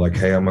 but more like,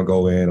 hey, I'm going to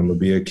go in, I'm going to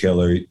be a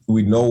killer.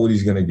 We know what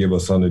he's going to give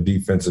us on the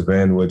defensive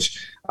end,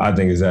 which I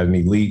think is at an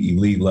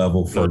elite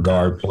level for a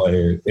guard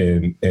player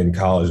in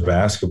college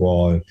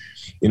basketball. And,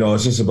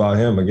 it's just about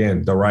him,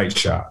 again, the right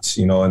shots,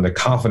 and the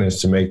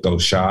confidence to make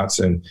those shots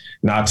and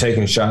not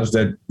taking shots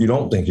that you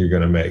don't think you're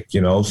going to make,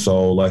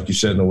 So like you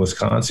said in the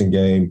Wisconsin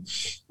game,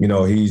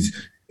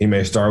 he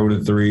may start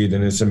with a three,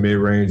 then it's a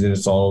mid-range, then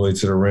it's all the way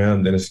to the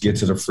rim, then it's get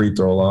to the free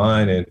throw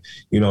line. And,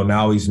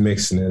 now he's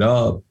mixing it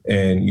up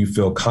and you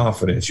feel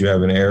confidence. You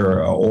have an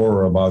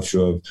aura about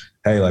you of,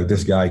 hey, like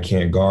this guy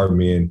can't guard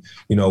me. And,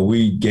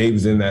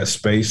 Gabe's in that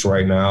space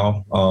right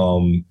now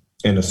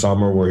in the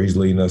summer where he's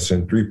leading us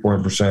in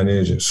 3-point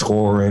percentage and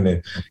scoring.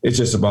 And it's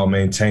just about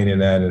maintaining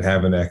that and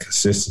having that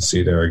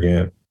consistency there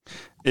again.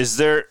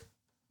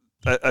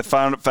 I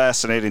found it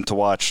fascinating to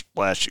watch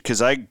last year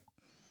because I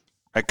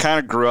kind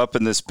of grew up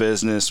in this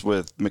business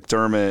with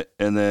McDermott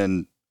and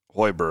then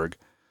Hoiberg.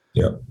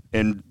 Yeah.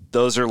 And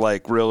those are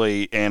like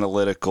really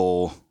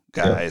analytical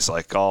guys,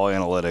 like all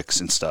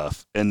analytics and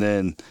stuff. And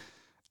then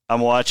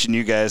I'm watching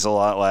you guys a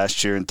lot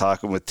last year and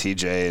talking with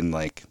TJ and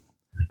like,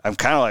 I'm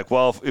kind of like,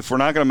 well, if we're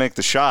not going to make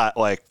the shot,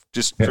 like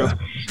just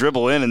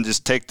dribble in and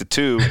just take the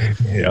two.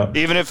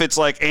 Even if it's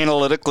like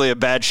analytically a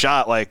bad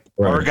shot, like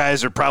our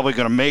guys are probably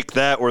going to make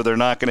that where they're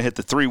not going to hit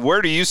the three.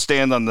 Where do you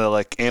stand on the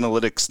like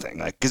analytics thing?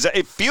 Like, cause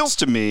it feels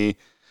to me,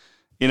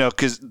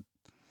 cause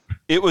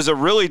it was a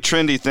really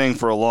trendy thing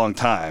for a long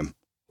time.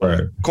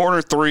 Right.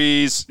 Corner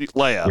threes,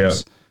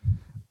 layups. Yeah.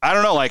 I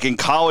don't know. Like in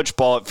college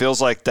ball, it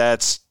feels like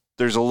there's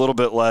a little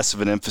bit less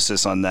of an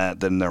emphasis on that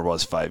than there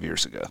was 5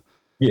 years ago.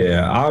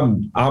 Yeah.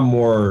 I'm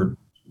more,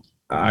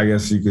 I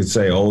guess you could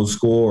say old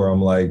school, or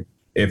I'm like,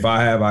 if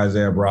I have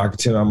Isaiah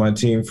Brockington on my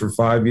team for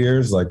 5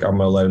 years, like I'm going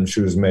to let him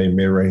shoot as many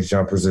mid-range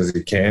jumpers as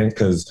he can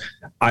because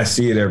I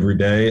see it every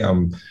day.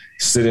 I'm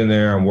sitting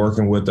there, I'm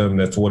working with him.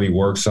 That's what he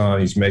works on.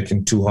 He's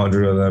making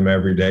 200 of them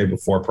every day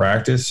before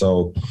practice.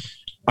 So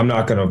I'm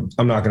not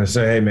gonna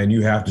say, hey man,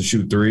 you have to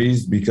shoot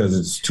threes because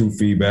it's 2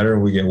 feet better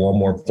and we get one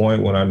more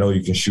point when I know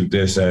you can shoot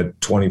this at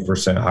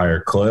 20% higher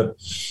clip.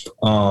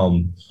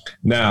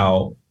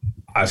 Now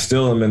I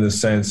still am in the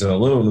sense and a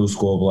little new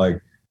school of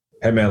like,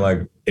 hey man,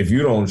 like if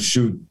you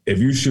shoot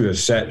a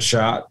set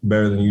shot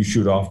better than you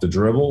shoot off the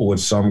dribble,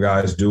 which some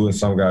guys do and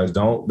some guys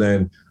don't,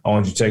 then I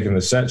want you taking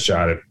the set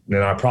shot.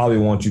 Then I probably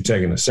want you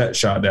taking a set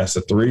shot that's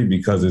a three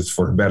because it's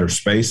for better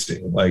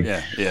spacing. Like,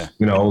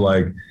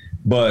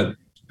 but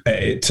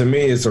to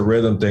me, it's a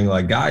rhythm thing.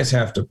 Like guys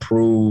have to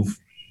prove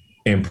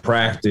in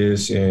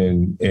practice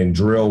and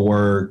drill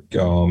work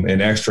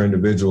and extra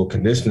individual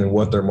conditioning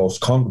what they're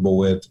most comfortable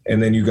with.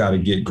 And then you got to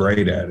get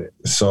great at it.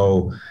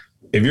 So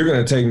if you're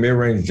going to take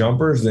mid-range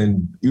jumpers,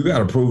 then you got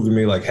to prove to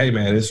me like, hey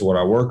man, this is what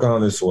I work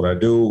on. This is what I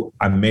do.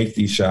 I make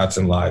these shots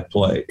in live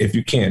play. If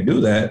you can't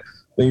do that,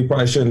 then you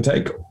probably shouldn't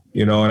take them,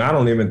 and I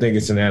don't even think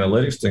it's an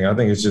analytics thing. I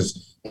think it's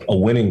just a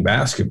winning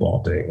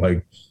basketball thing.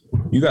 Like,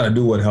 you got to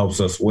do what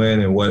helps us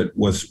win and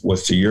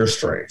what's to your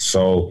strength.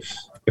 So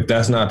if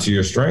that's not to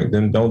your strength,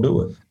 then don't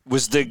do it.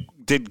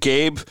 Did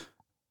Gabe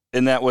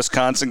in that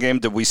Wisconsin game,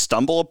 did we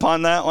stumble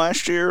upon that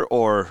last year,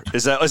 or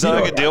is that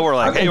like a deal where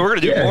like, hey, we're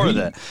going to do more of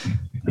that?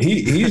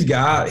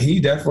 He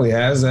definitely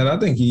has that. I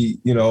think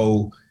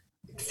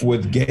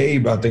with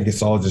Gabe, I think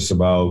it's all just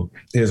about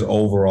his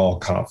overall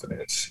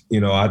confidence.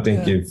 I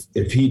think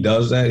if he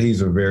does that,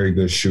 he's a very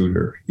good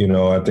shooter.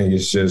 I think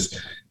it's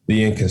just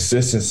the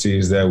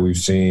inconsistencies that we've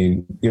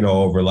seen,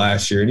 over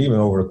last year and even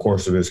over the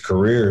course of his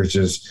career,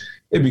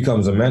 it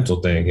becomes a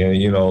mental thing.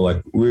 And,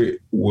 like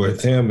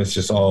with him, it's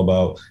just all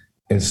about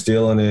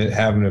instilling it,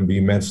 having him be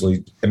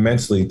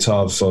immensely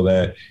tough so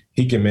that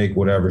he can make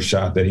whatever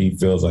shot that he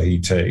feels like he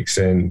takes.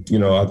 And,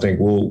 I think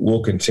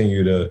we'll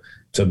continue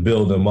to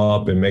build him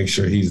up and make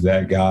sure he's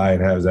that guy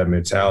and has that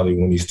mentality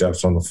when he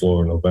steps on the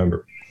floor in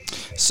November.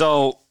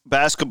 So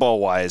basketball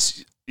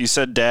wise, you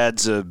said dad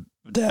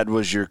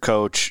was your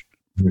coach.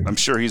 I'm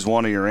sure he's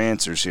one of your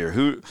answers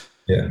here.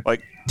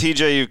 Like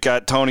TJ, you've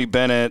got Tony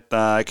Bennett.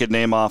 I could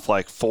name off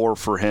like 4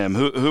 for him.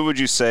 Who would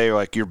you say are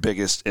like your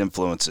biggest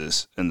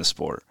influences in the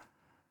sport?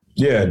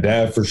 Yeah,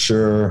 dad for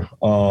sure.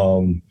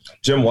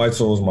 Jim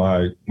Weitzel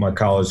is my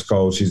college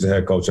coach. He's the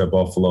head coach at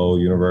Buffalo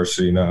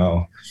University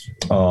now.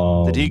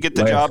 Did he get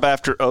the job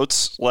after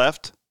Oates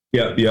left?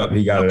 Yep.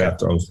 He got it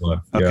after Oates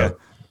left. Okay.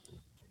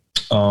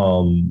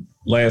 Yeah.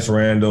 Lance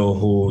Randall,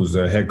 who's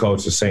the head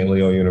coach of St.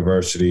 Leo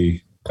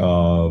University,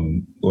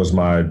 was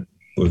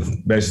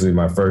basically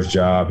my first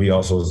job. He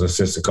also was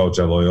assistant coach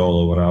at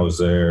Loyola when I was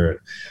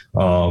there.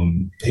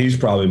 He's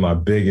probably my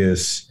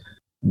biggest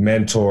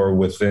mentor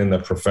within the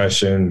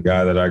profession,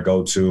 guy that I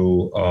go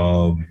to,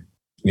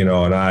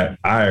 and I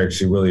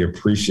actually really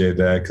appreciate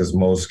that because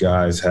most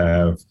guys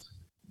have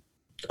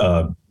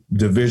a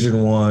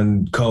Division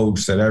I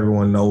coach that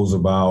everyone knows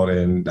about.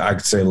 And I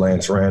could say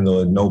Lance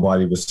Randall, and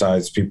nobody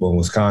besides people in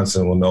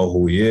Wisconsin will know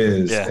who he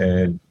is. Yeah.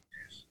 And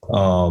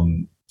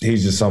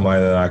he's just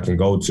somebody that I can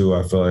go to.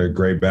 I feel like a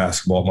great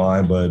basketball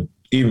mind, but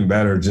even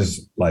better,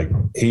 just like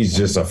he's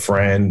just a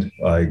friend,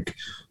 like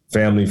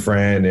family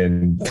friend,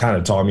 and kind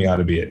of taught me how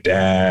to be a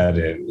dad.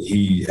 And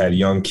he had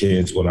young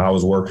kids when I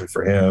was working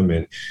for him,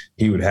 and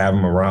he would have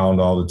them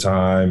around all the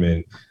time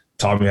and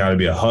taught me how to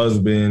be a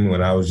husband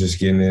when I was just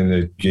getting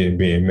into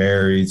being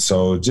married.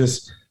 So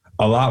just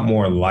a lot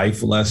more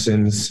life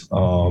lessons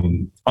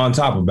on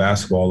top of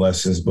basketball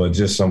lessons, but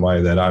just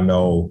somebody that I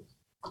know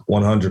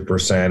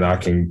 100% I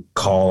can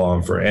call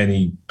on for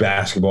any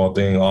basketball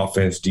thing,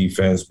 offense,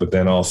 defense, but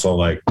then also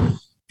like,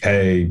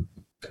 hey,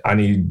 I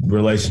need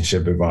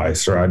relationship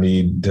advice, or I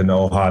need to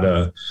know how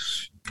to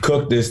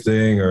cook this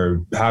thing,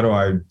 or how do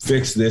I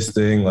fix this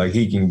thing? Like,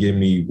 he can give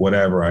me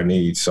whatever I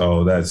need.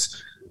 So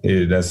that's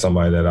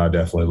somebody that I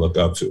definitely look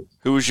up to.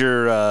 Who's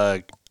your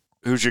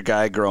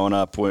guy growing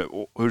up?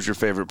 Who's your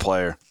favorite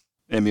player?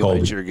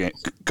 Emulate your game.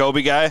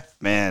 Kobe guy?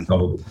 Man.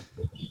 Kobe.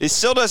 It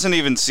still doesn't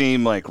even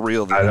seem like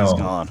real that he's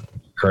gone.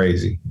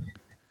 Crazy.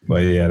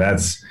 But yeah,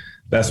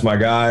 that's my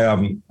guy.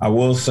 I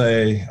will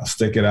say, I'll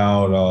stick it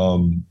out.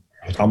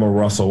 I'm a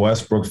Russell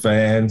Westbrook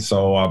fan,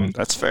 so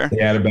that's fair. He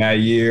had a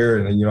bad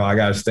year, and I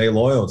got to stay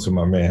loyal to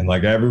my man.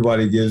 Like,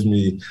 everybody gives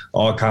me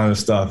all kind of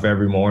stuff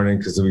every morning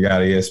because we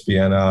got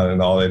ESPN on,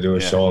 and all they do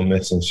is show him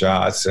missing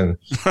shots. And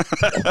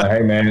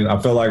hey, man,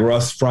 I feel like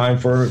Russ is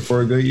primed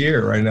for a good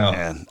year right now.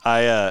 Man,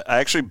 I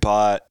actually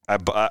bought.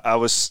 I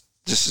was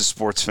just a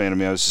sports fan of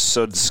me. I was just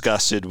so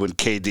disgusted when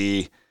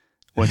KD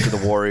went to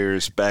the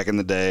Warriors back in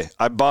the day.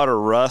 I bought a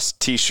Russ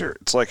T-shirt.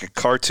 It's like a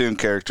cartoon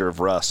character of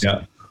Russ.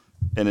 Yeah.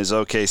 And his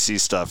OKC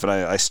stuff, and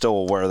I still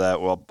will wear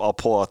that. Well, I'll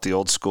pull out the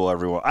old school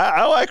everyone.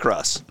 I like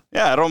Russ.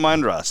 Yeah, I don't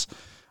mind Russ.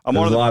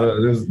 There's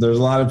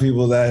a lot of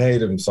people that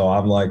hate him, so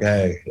I'm like,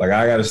 hey, like,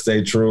 I got to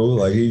stay true.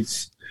 Like,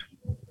 he's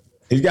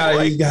got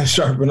to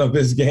sharpen up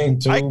his game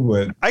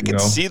too. I can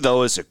see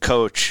though, as a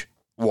coach,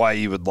 why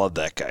you would love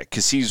that guy,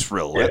 because he's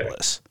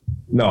relentless. Yeah.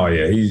 No,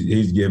 yeah,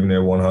 he's giving it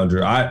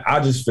 100. I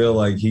just feel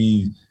like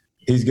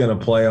he's going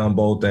to play on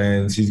both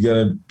ends. He's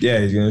going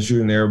to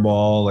shoot an air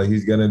ball. Like,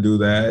 he's going to do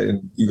that.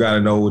 And you got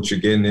to know what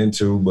you're getting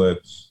into, but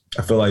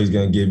I feel like he's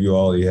going to give you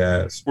all he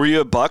has. Were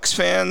you a Bucks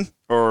fan?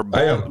 Or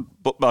I am.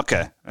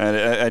 Okay.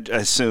 I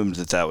assumed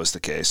that was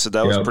the case. So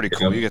that was pretty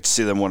cool. You get to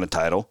see them win a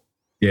title.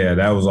 Yeah,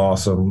 that was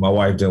awesome. My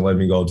wife didn't let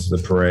me go to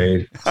the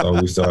parade, so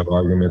we still have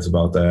arguments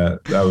about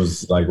that. That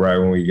was like right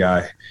when we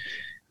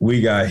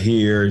got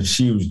here, and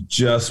she was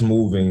just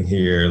moving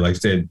here. Like,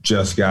 said,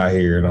 just got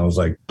here, and I was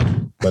like,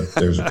 but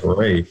there's a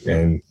parade,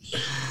 and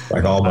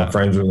like all my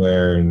friends were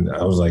there, and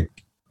I was like,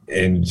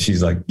 and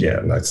she's like,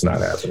 yeah, that's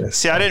not happening.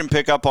 See, I didn't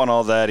pick up on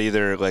all that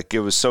either. Like, it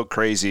was so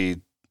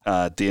crazy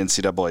at the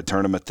NCAA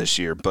tournament this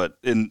year. But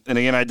and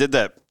again, I did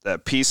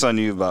that piece on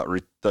you about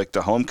like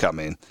the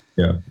homecoming.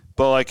 Yeah.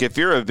 But like, if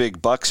you're a big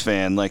Bucks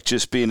fan, like,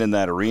 just being in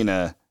that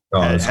arena.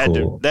 That had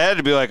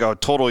to be like a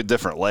totally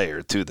different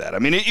layer to that. I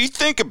mean, you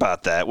think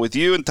about that with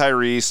you and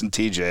Tyrese and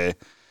TJ,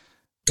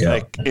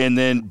 like, and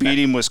then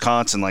beating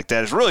Wisconsin like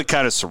that is really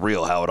kind of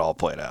surreal how it all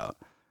played out.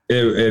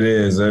 It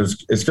is.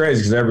 It's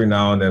crazy because every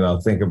now and then I'll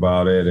think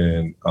about it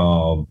and,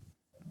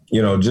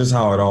 just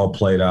how it all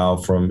played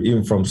out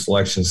even from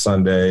Selection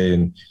Sunday.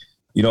 And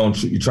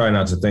you try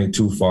not to think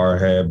too far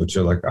ahead, but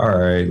you're like, all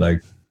right,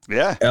 like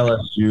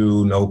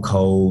LSU, no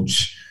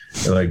coach,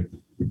 like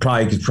you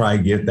probably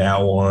could get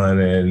that one.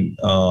 And,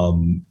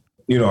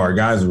 our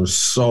guys were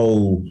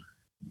so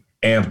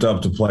amped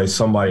up to play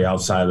somebody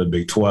outside of the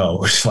Big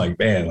 12. It's like,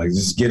 man, like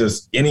just get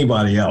us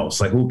anybody else.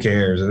 Like, who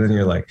cares? And then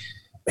you're like,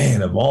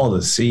 man, of all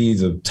the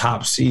seeds, of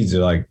top seeds,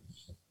 you're like,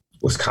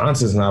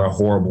 Wisconsin's not a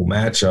horrible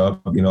matchup.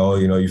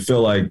 You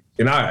feel like,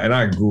 and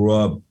I grew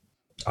up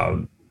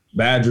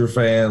Badger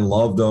fan,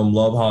 loved them,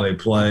 love how they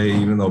play,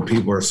 even though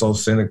people are so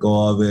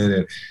cynical of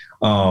it.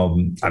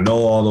 And I know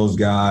all those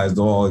guys,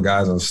 know all the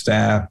guys on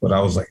staff, but I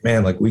was like,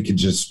 man, like we could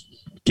just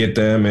get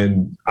them.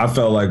 And I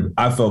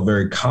felt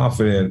very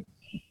confident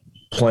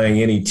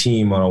playing any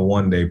team on a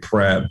one-day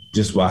prep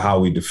just by how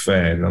we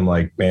defend. I'm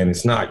like, man,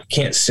 you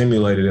can't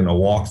simulate it in a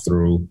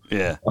walkthrough.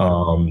 Yeah.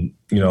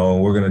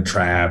 We're going to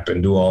trap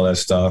and do all that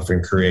stuff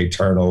and create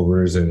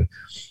turnovers. And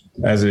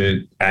at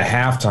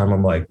halftime,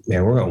 I'm like,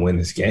 man, we're going to win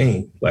this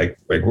game. Like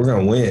we're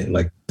going to win.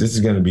 Like this is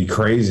going to be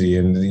crazy.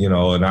 And,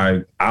 and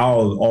I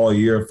all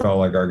year felt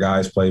like our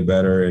guys played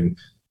better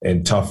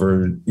and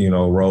tougher,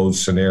 road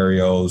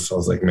scenarios. So I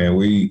was like, man,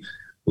 we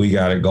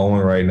got it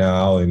going right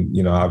now. And,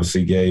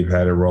 obviously Gabe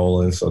had it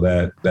rolling. So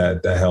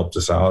that helped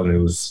us out. And it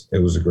was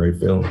a great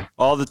feeling.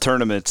 All the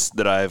tournaments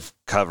that I've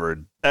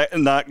covered,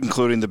 not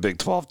including the Big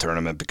 12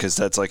 tournament, because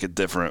that's like a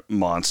different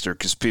monster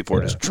because people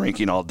are just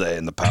drinking all day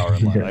in the power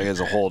line. Like, it's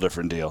a whole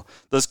different deal.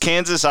 Those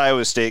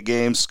Kansas-Iowa State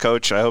games,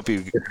 Coach, I hope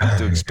you get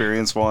to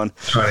experience one.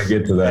 Trying to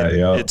get to that,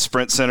 yeah. At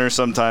Sprint Center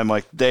sometime,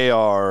 like they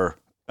are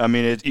 – I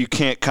mean, you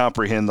can't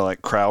comprehend the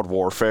like crowd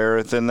warfare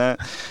within that.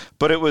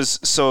 But it was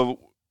 – so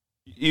 –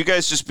 you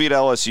guys just beat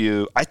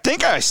LSU. I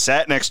think I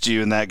sat next to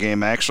you in that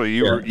game. Actually,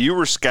 you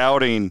were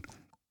scouting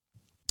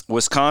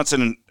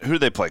Wisconsin, and who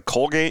did they play?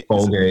 Colgate.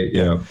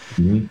 Yeah.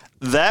 Mm-hmm.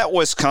 That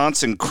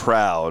Wisconsin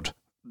crowd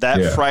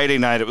that Friday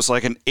night, it was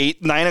like an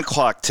 9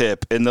 o'clock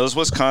tip, and those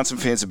Wisconsin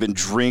fans have been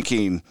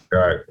drinking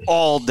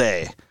all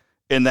day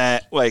in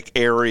that like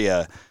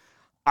area.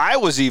 I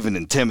was even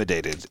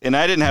intimidated, and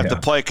I didn't have to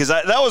play because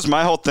that was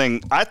my whole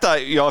thing. I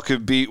thought y'all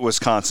could beat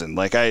Wisconsin.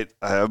 Like I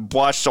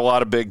watched a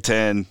lot of Big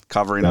Ten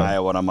covering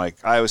Iowa, and I'm like,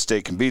 Iowa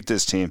State can beat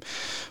this team.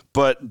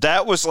 But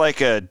that was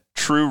like a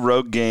true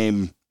road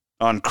game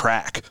on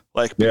crack,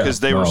 like because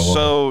they were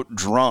so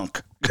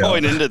drunk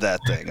going into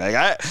that thing.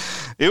 Like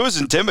it was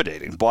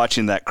intimidating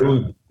watching that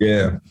crowd.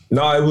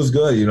 No, it was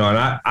good, and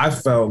I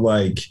felt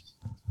like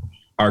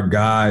our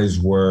guys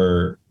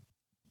were,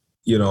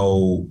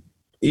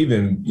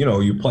 even,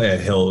 you play at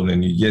Hilton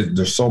and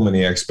there's so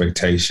many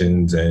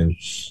expectations. And,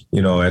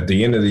 at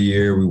the end of the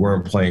year, we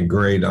weren't playing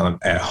great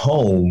at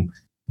home.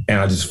 And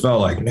I just felt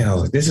like, man, I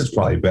was like, this is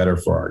probably better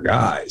for our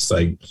guys.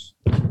 Like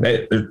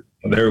we're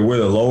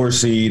the lower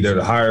seed. They're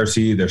the higher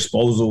seed. They're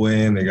supposed to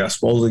win. They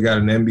supposedly got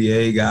an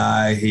NBA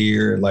guy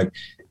here. Like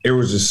it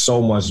was just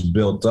so much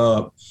built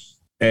up.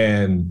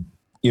 And,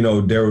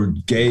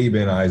 Gabe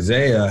and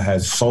Isaiah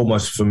had so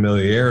much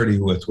familiarity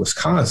with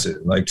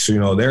Wisconsin. Like,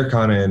 so, they're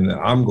kind of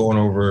I'm going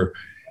over,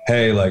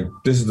 hey, like,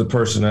 this is the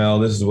personnel,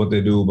 this is what they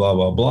do, blah,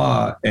 blah,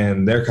 blah.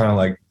 And they're kind of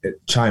like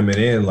chiming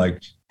in,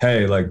 like,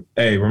 hey,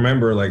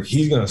 remember, like,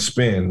 he's going to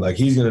spin, like,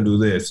 he's going to do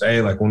this.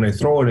 Hey, like, when they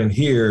throw it in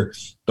here,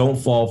 don't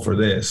fall for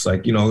this.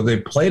 Like, they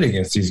played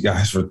against these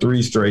guys for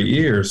 3 straight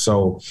years.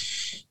 So,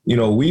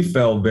 we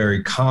felt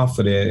very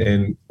confident.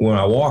 And when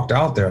I walked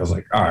out there, I was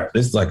like, all right,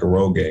 this is like a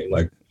road game.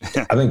 Like,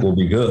 I think we'll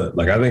be good.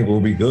 Like,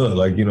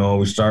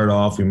 we started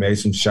off, we made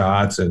some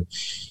shots and,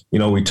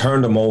 we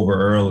turned them over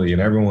early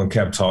and everyone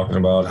kept talking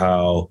about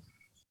how,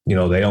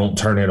 they don't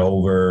turn it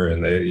over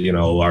and they,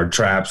 our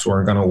traps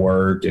weren't going to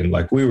work. And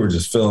like, we were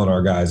just filling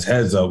our guys'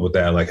 heads up with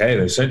that. Like, hey,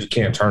 they said you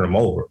can't turn them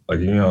over. Like,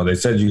 they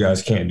said you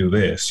guys can't do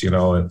this, and,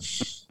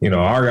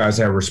 our guys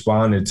have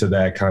responded to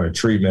that kind of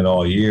treatment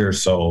all year.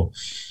 So,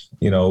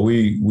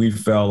 we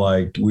felt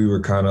like we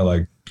were kind of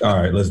like,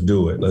 all right, let's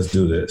do it. Let's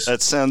do this.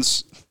 That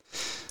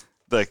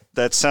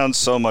sounds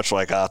so much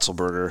like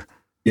Otzelberger.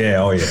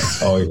 Yeah. Oh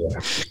yeah.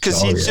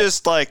 Because he's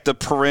just like the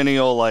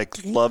perennial,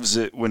 like loves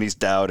it when he's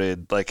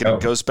doubted. Like it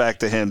goes back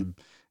to him,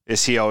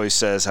 as he always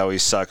says, how he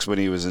sucks when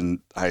he was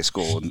in high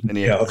school and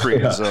he had to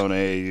create his own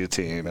AAU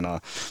team. And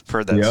I've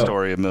heard that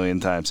story a million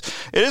times.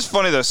 It is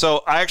funny though.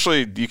 So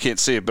you can't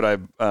see it, but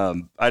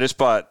I just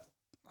bought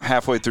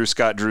halfway through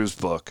Scott Drew's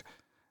book.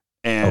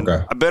 And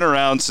I've been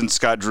around since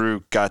Scott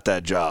Drew got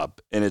that job.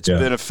 And it's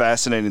been a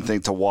fascinating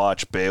thing to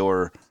watch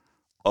Baylor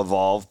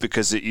evolve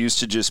because it used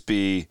to just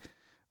be,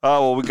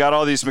 we got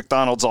all these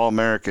McDonald's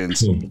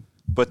All-Americans,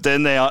 but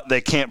then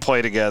they can't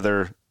play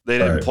together. They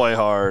didn't play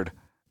hard.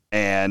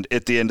 And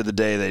at the end of the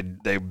day,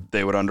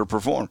 they would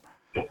underperform.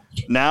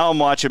 Now I'm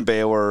watching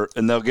Baylor,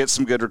 and they'll get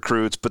some good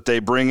recruits, but they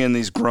bring in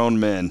these grown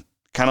men,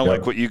 kind of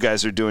like what you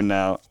guys are doing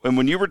now. And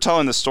when you were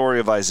telling the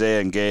story of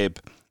Isaiah and Gabe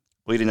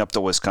leading up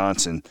to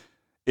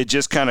it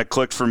just kind of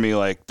clicked for me,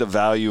 like the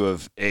value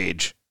of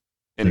age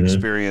and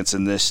experience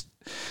in this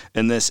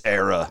in this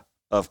era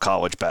of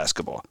college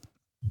basketball.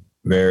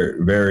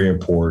 Very, very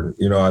important.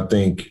 You know, I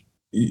think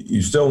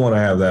you still want to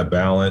have that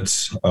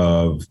balance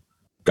of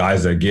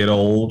guys that get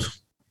old,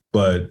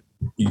 but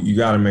you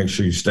got to make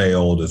sure you stay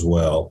old as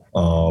well.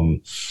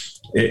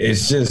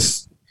 It's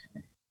just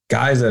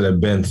guys that have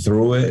been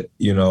through it,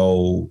 you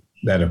know,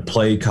 that have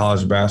played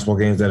college basketball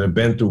games, that have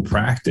been through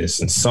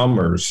practice and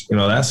summers, you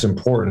know, that's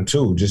important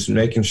too. Just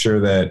making sure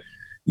that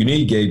you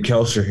need Gabe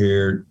Kelcher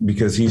here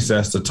because he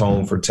sets the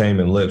tone for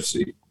Tamin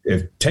Lipsey.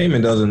 If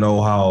Tamin doesn't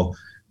know how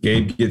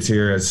Gabe gets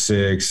here at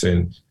 6,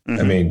 and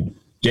I mean,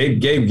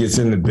 Gabe gets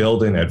in the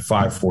building at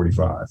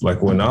 5:45.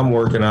 Like when I'm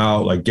working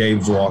out, like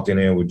Gabe's walking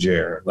in with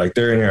Jared. Like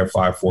they're in here at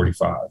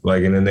 5:45.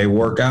 Like, and then they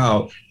work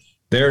out.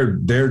 They're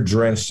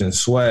drenched in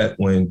sweat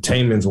when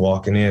Tamin's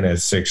walking in at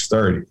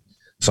 6:30.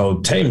 So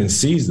Tamin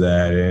sees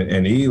that,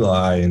 and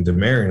Eli and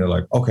Demarion are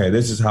like, okay,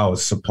 this is how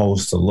it's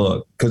supposed to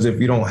look. Because if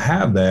you don't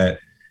have that,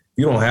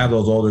 you don't have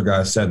those older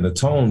guys setting the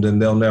tone, then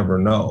they'll never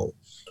know.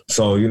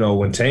 So, you know,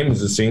 when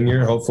Tamin's a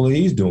senior, hopefully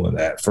he's doing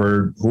that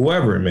for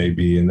whoever it may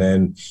be. And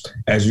then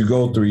as you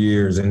go through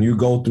years and you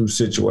go through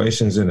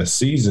situations in a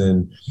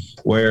season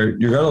where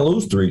you're going to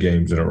lose 3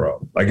 games in a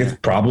row, like it's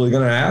probably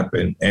going to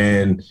happen.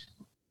 And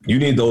you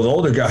need those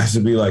older guys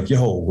to be like,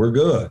 yo, we're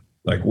good.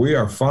 Like, we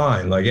are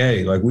fine. Like,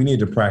 hey, like we need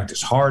to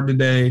practice hard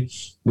today.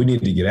 We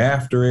need to get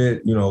after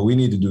it. You know, we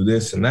need to do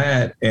this and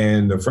that.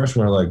 And the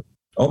freshmen are like,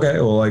 okay,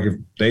 well, like if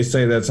they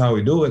say that's how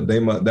we do it,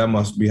 that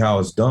must be how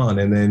it's done.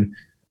 And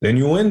then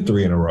you win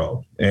 3 in a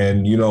row.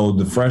 And, you know,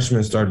 the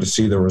freshmen start to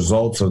see the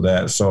results of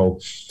that.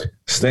 So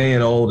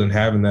staying old and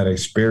having that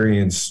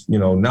experience, you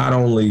know, not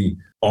only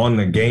on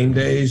the game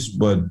days,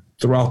 but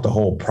throughout the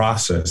whole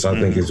process, I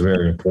think is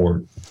very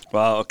important.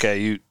 Well,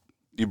 okay,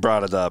 you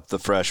brought it up, the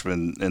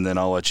freshman, and then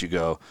I'll let you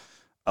go.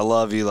 I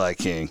love Eli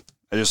King.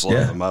 I just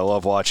love him. I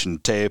love watching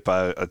tape.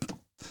 I'm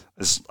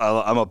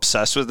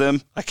obsessed with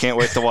him. I can't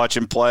wait to watch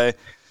him play.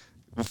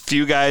 A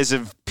few guys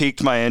have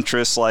piqued my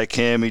interest like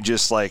him. He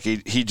just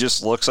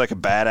looks like a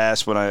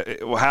badass.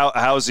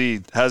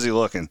 How's he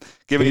looking?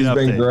 Give me an update.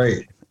 He's been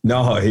great.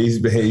 No,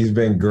 he's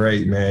been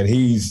great, man.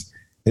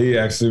 He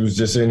actually was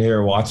just in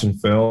here watching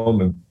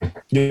film, and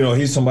you know,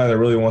 he's somebody that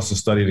really wants to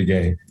study the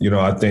game. You know,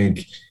 I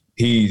think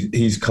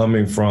he's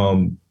coming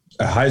from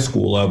a high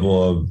school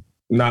level of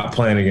not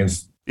playing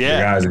against the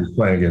guys he's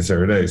playing against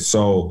every day.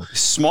 So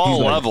small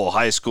level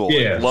high school,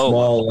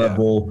 small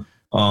level.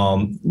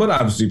 But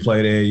obviously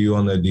played AAU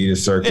on the Adidas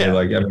circuit. Yeah.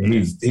 Like, I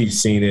mean,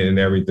 he's seen it and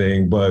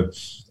everything, but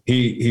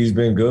he's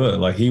been good.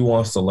 Like, he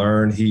wants to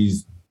learn.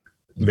 He's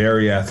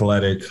very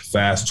athletic,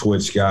 fast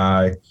twitch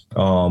guy.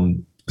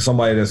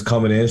 Somebody that's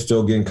coming in,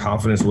 still getting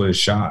confidence with his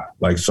shot.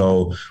 Like,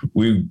 so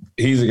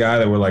he's a guy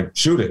that we're like,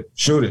 shoot it.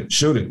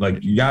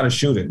 Like, you got to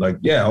shoot it. Like,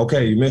 yeah,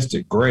 okay, you missed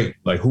it. Great.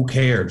 Like, who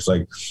cares?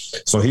 Like,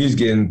 so he's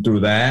getting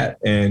through that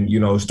and, you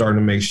know, starting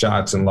to make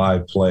shots in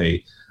live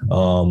play.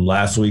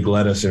 Last week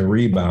led us in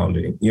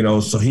rebounding, you know,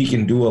 so he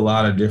can do a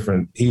lot of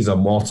different, he's a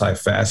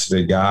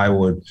multifaceted guy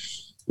with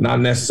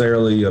not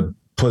necessarily a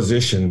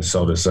position,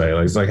 so to say.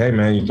 Like, it's like, hey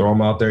man, you throw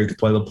him out there, he can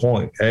play the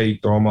point. Hey, you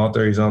throw him out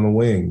there, he's on the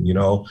wing, you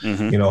know,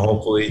 you know,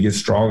 hopefully he gets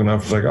strong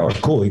enough. It's like, oh,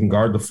 cool. He can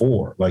guard the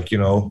 4. Like, you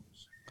know,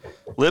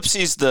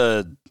 Lipsey's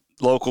the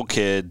local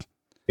kid.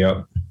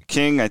 Yep.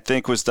 King, I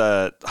think, was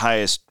the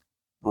highest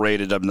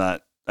rated. I'm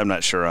not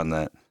sure on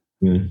that.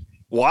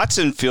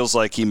 Watson feels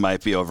like he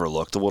might be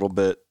overlooked a little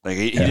bit. Like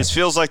he just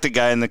feels like the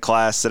guy in the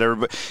class that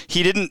everybody.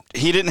 He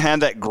didn't have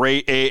that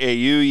great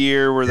AAU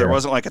year where there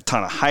wasn't like a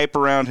ton of hype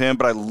around him.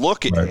 But I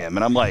look at him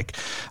and I'm like,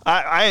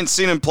 I ain't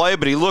seen him play,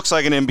 but he looks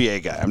like an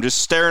NBA guy. I'm just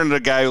staring at a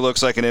guy who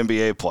looks like an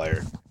NBA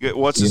player.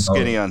 What's the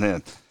skinny on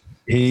him?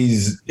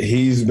 He's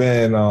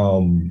been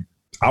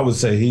I would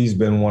say he's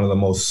been one of the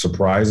most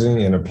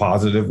surprising in a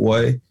positive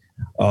way.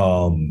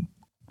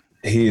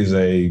 He is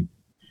a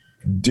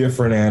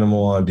different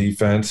animal on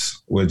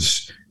defense,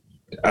 which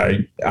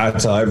I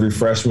tell every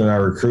freshman I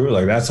recruit,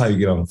 like, that's how you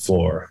get on the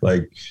floor.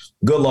 Like,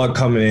 good luck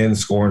coming in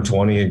scoring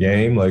 20 a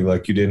game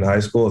like you did in high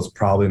school. It's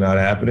probably not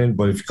happening.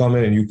 But if you come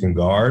in and you can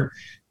guard,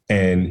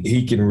 and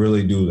he can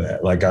really do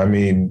that. Like, I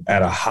mean,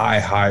 at a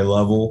high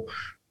level.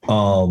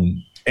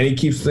 And he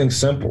keeps things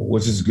simple,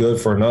 which is good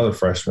for another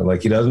freshman.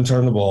 Like, he doesn't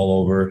turn the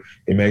ball over.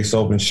 He makes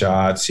open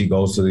shots. He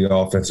goes to the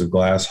offensive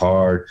glass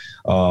hard.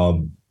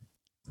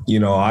 You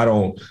know, I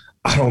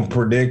don't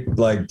predict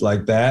like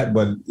that,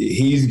 but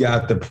he's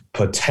got the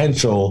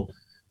potential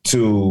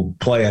to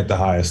play at the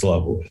highest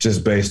level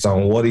just based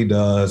on what he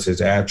does, his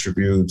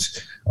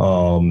attributes.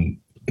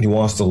 He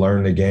wants to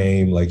learn the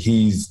game. Like,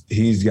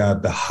 he's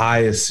got the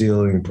highest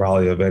ceiling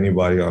probably of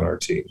anybody on our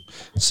team.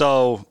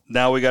 So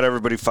now we got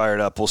everybody fired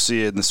up. We'll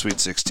see you in the Sweet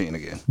 16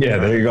 again. Yeah,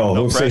 there you go.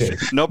 No pressure.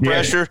 No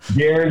pressure.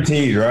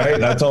 Guaranteed,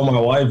 right? I told my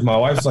wife. My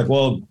wife's like,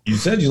 well, you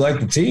said you like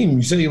the team.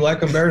 You said you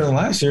like them better than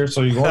last year,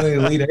 so you're going to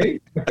the Elite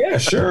 8. Like, yeah,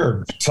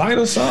 sure. Sign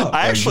us up.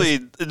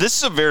 This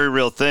is a very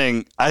real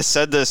thing. I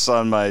said this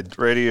on my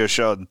radio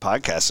show and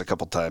podcast a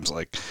couple times.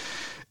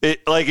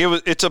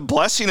 It's a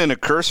blessing and a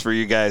curse for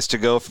you guys to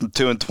go from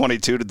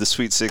 2-22 to the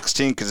Sweet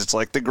 16, because it's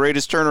like the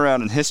greatest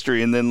turnaround in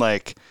history. And then,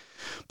 like,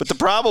 But the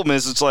problem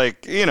is, it's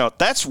like,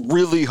 that's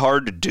really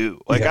hard to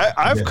do. Like,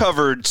 I've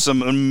covered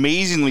some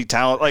amazingly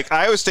talented, like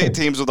Iowa State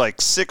teams with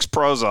like 6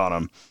 pros on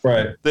them,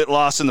 right, that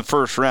lost in the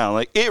first round.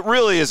 Like, it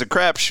really is a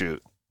crapshoot.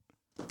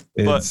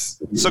 Good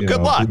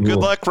luck. Good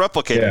luck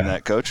replicating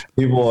that, Coach.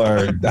 People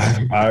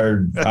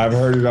I've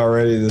heard it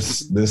already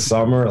this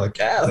summer. Like,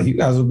 you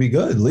guys will be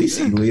good. At least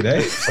you lead 8.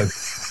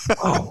 It's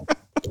like, wow.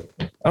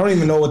 I don't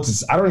even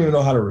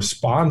know how to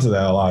respond to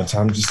that a lot of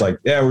times. Just like,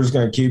 we're just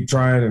going to keep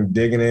trying and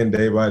digging in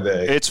day by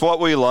day. It's what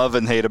we love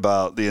and hate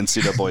about the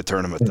NCAA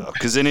tournament, though,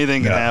 because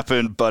anything can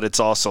happen, but it's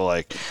also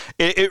like,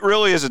 it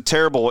really is a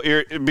terrible,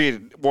 be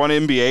one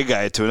NBA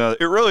guy to another.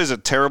 It really is a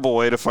terrible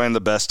way to find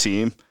the best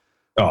team.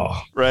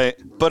 Oh, right.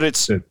 But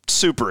it's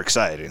super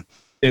exciting.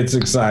 It's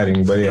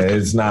exciting, but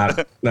it's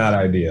not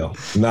ideal.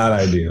 Not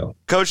ideal.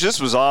 Coach,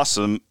 this was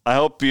awesome. I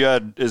hope you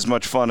had as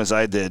much fun as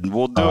I did.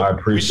 We'll do I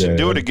appreciate we should it.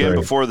 do it again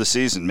great. before the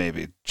season,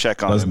 maybe.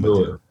 Check on Let's him.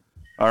 do it.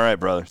 All right,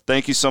 brother.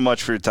 Thank you so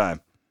much for your time.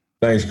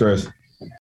 Thanks, Chris.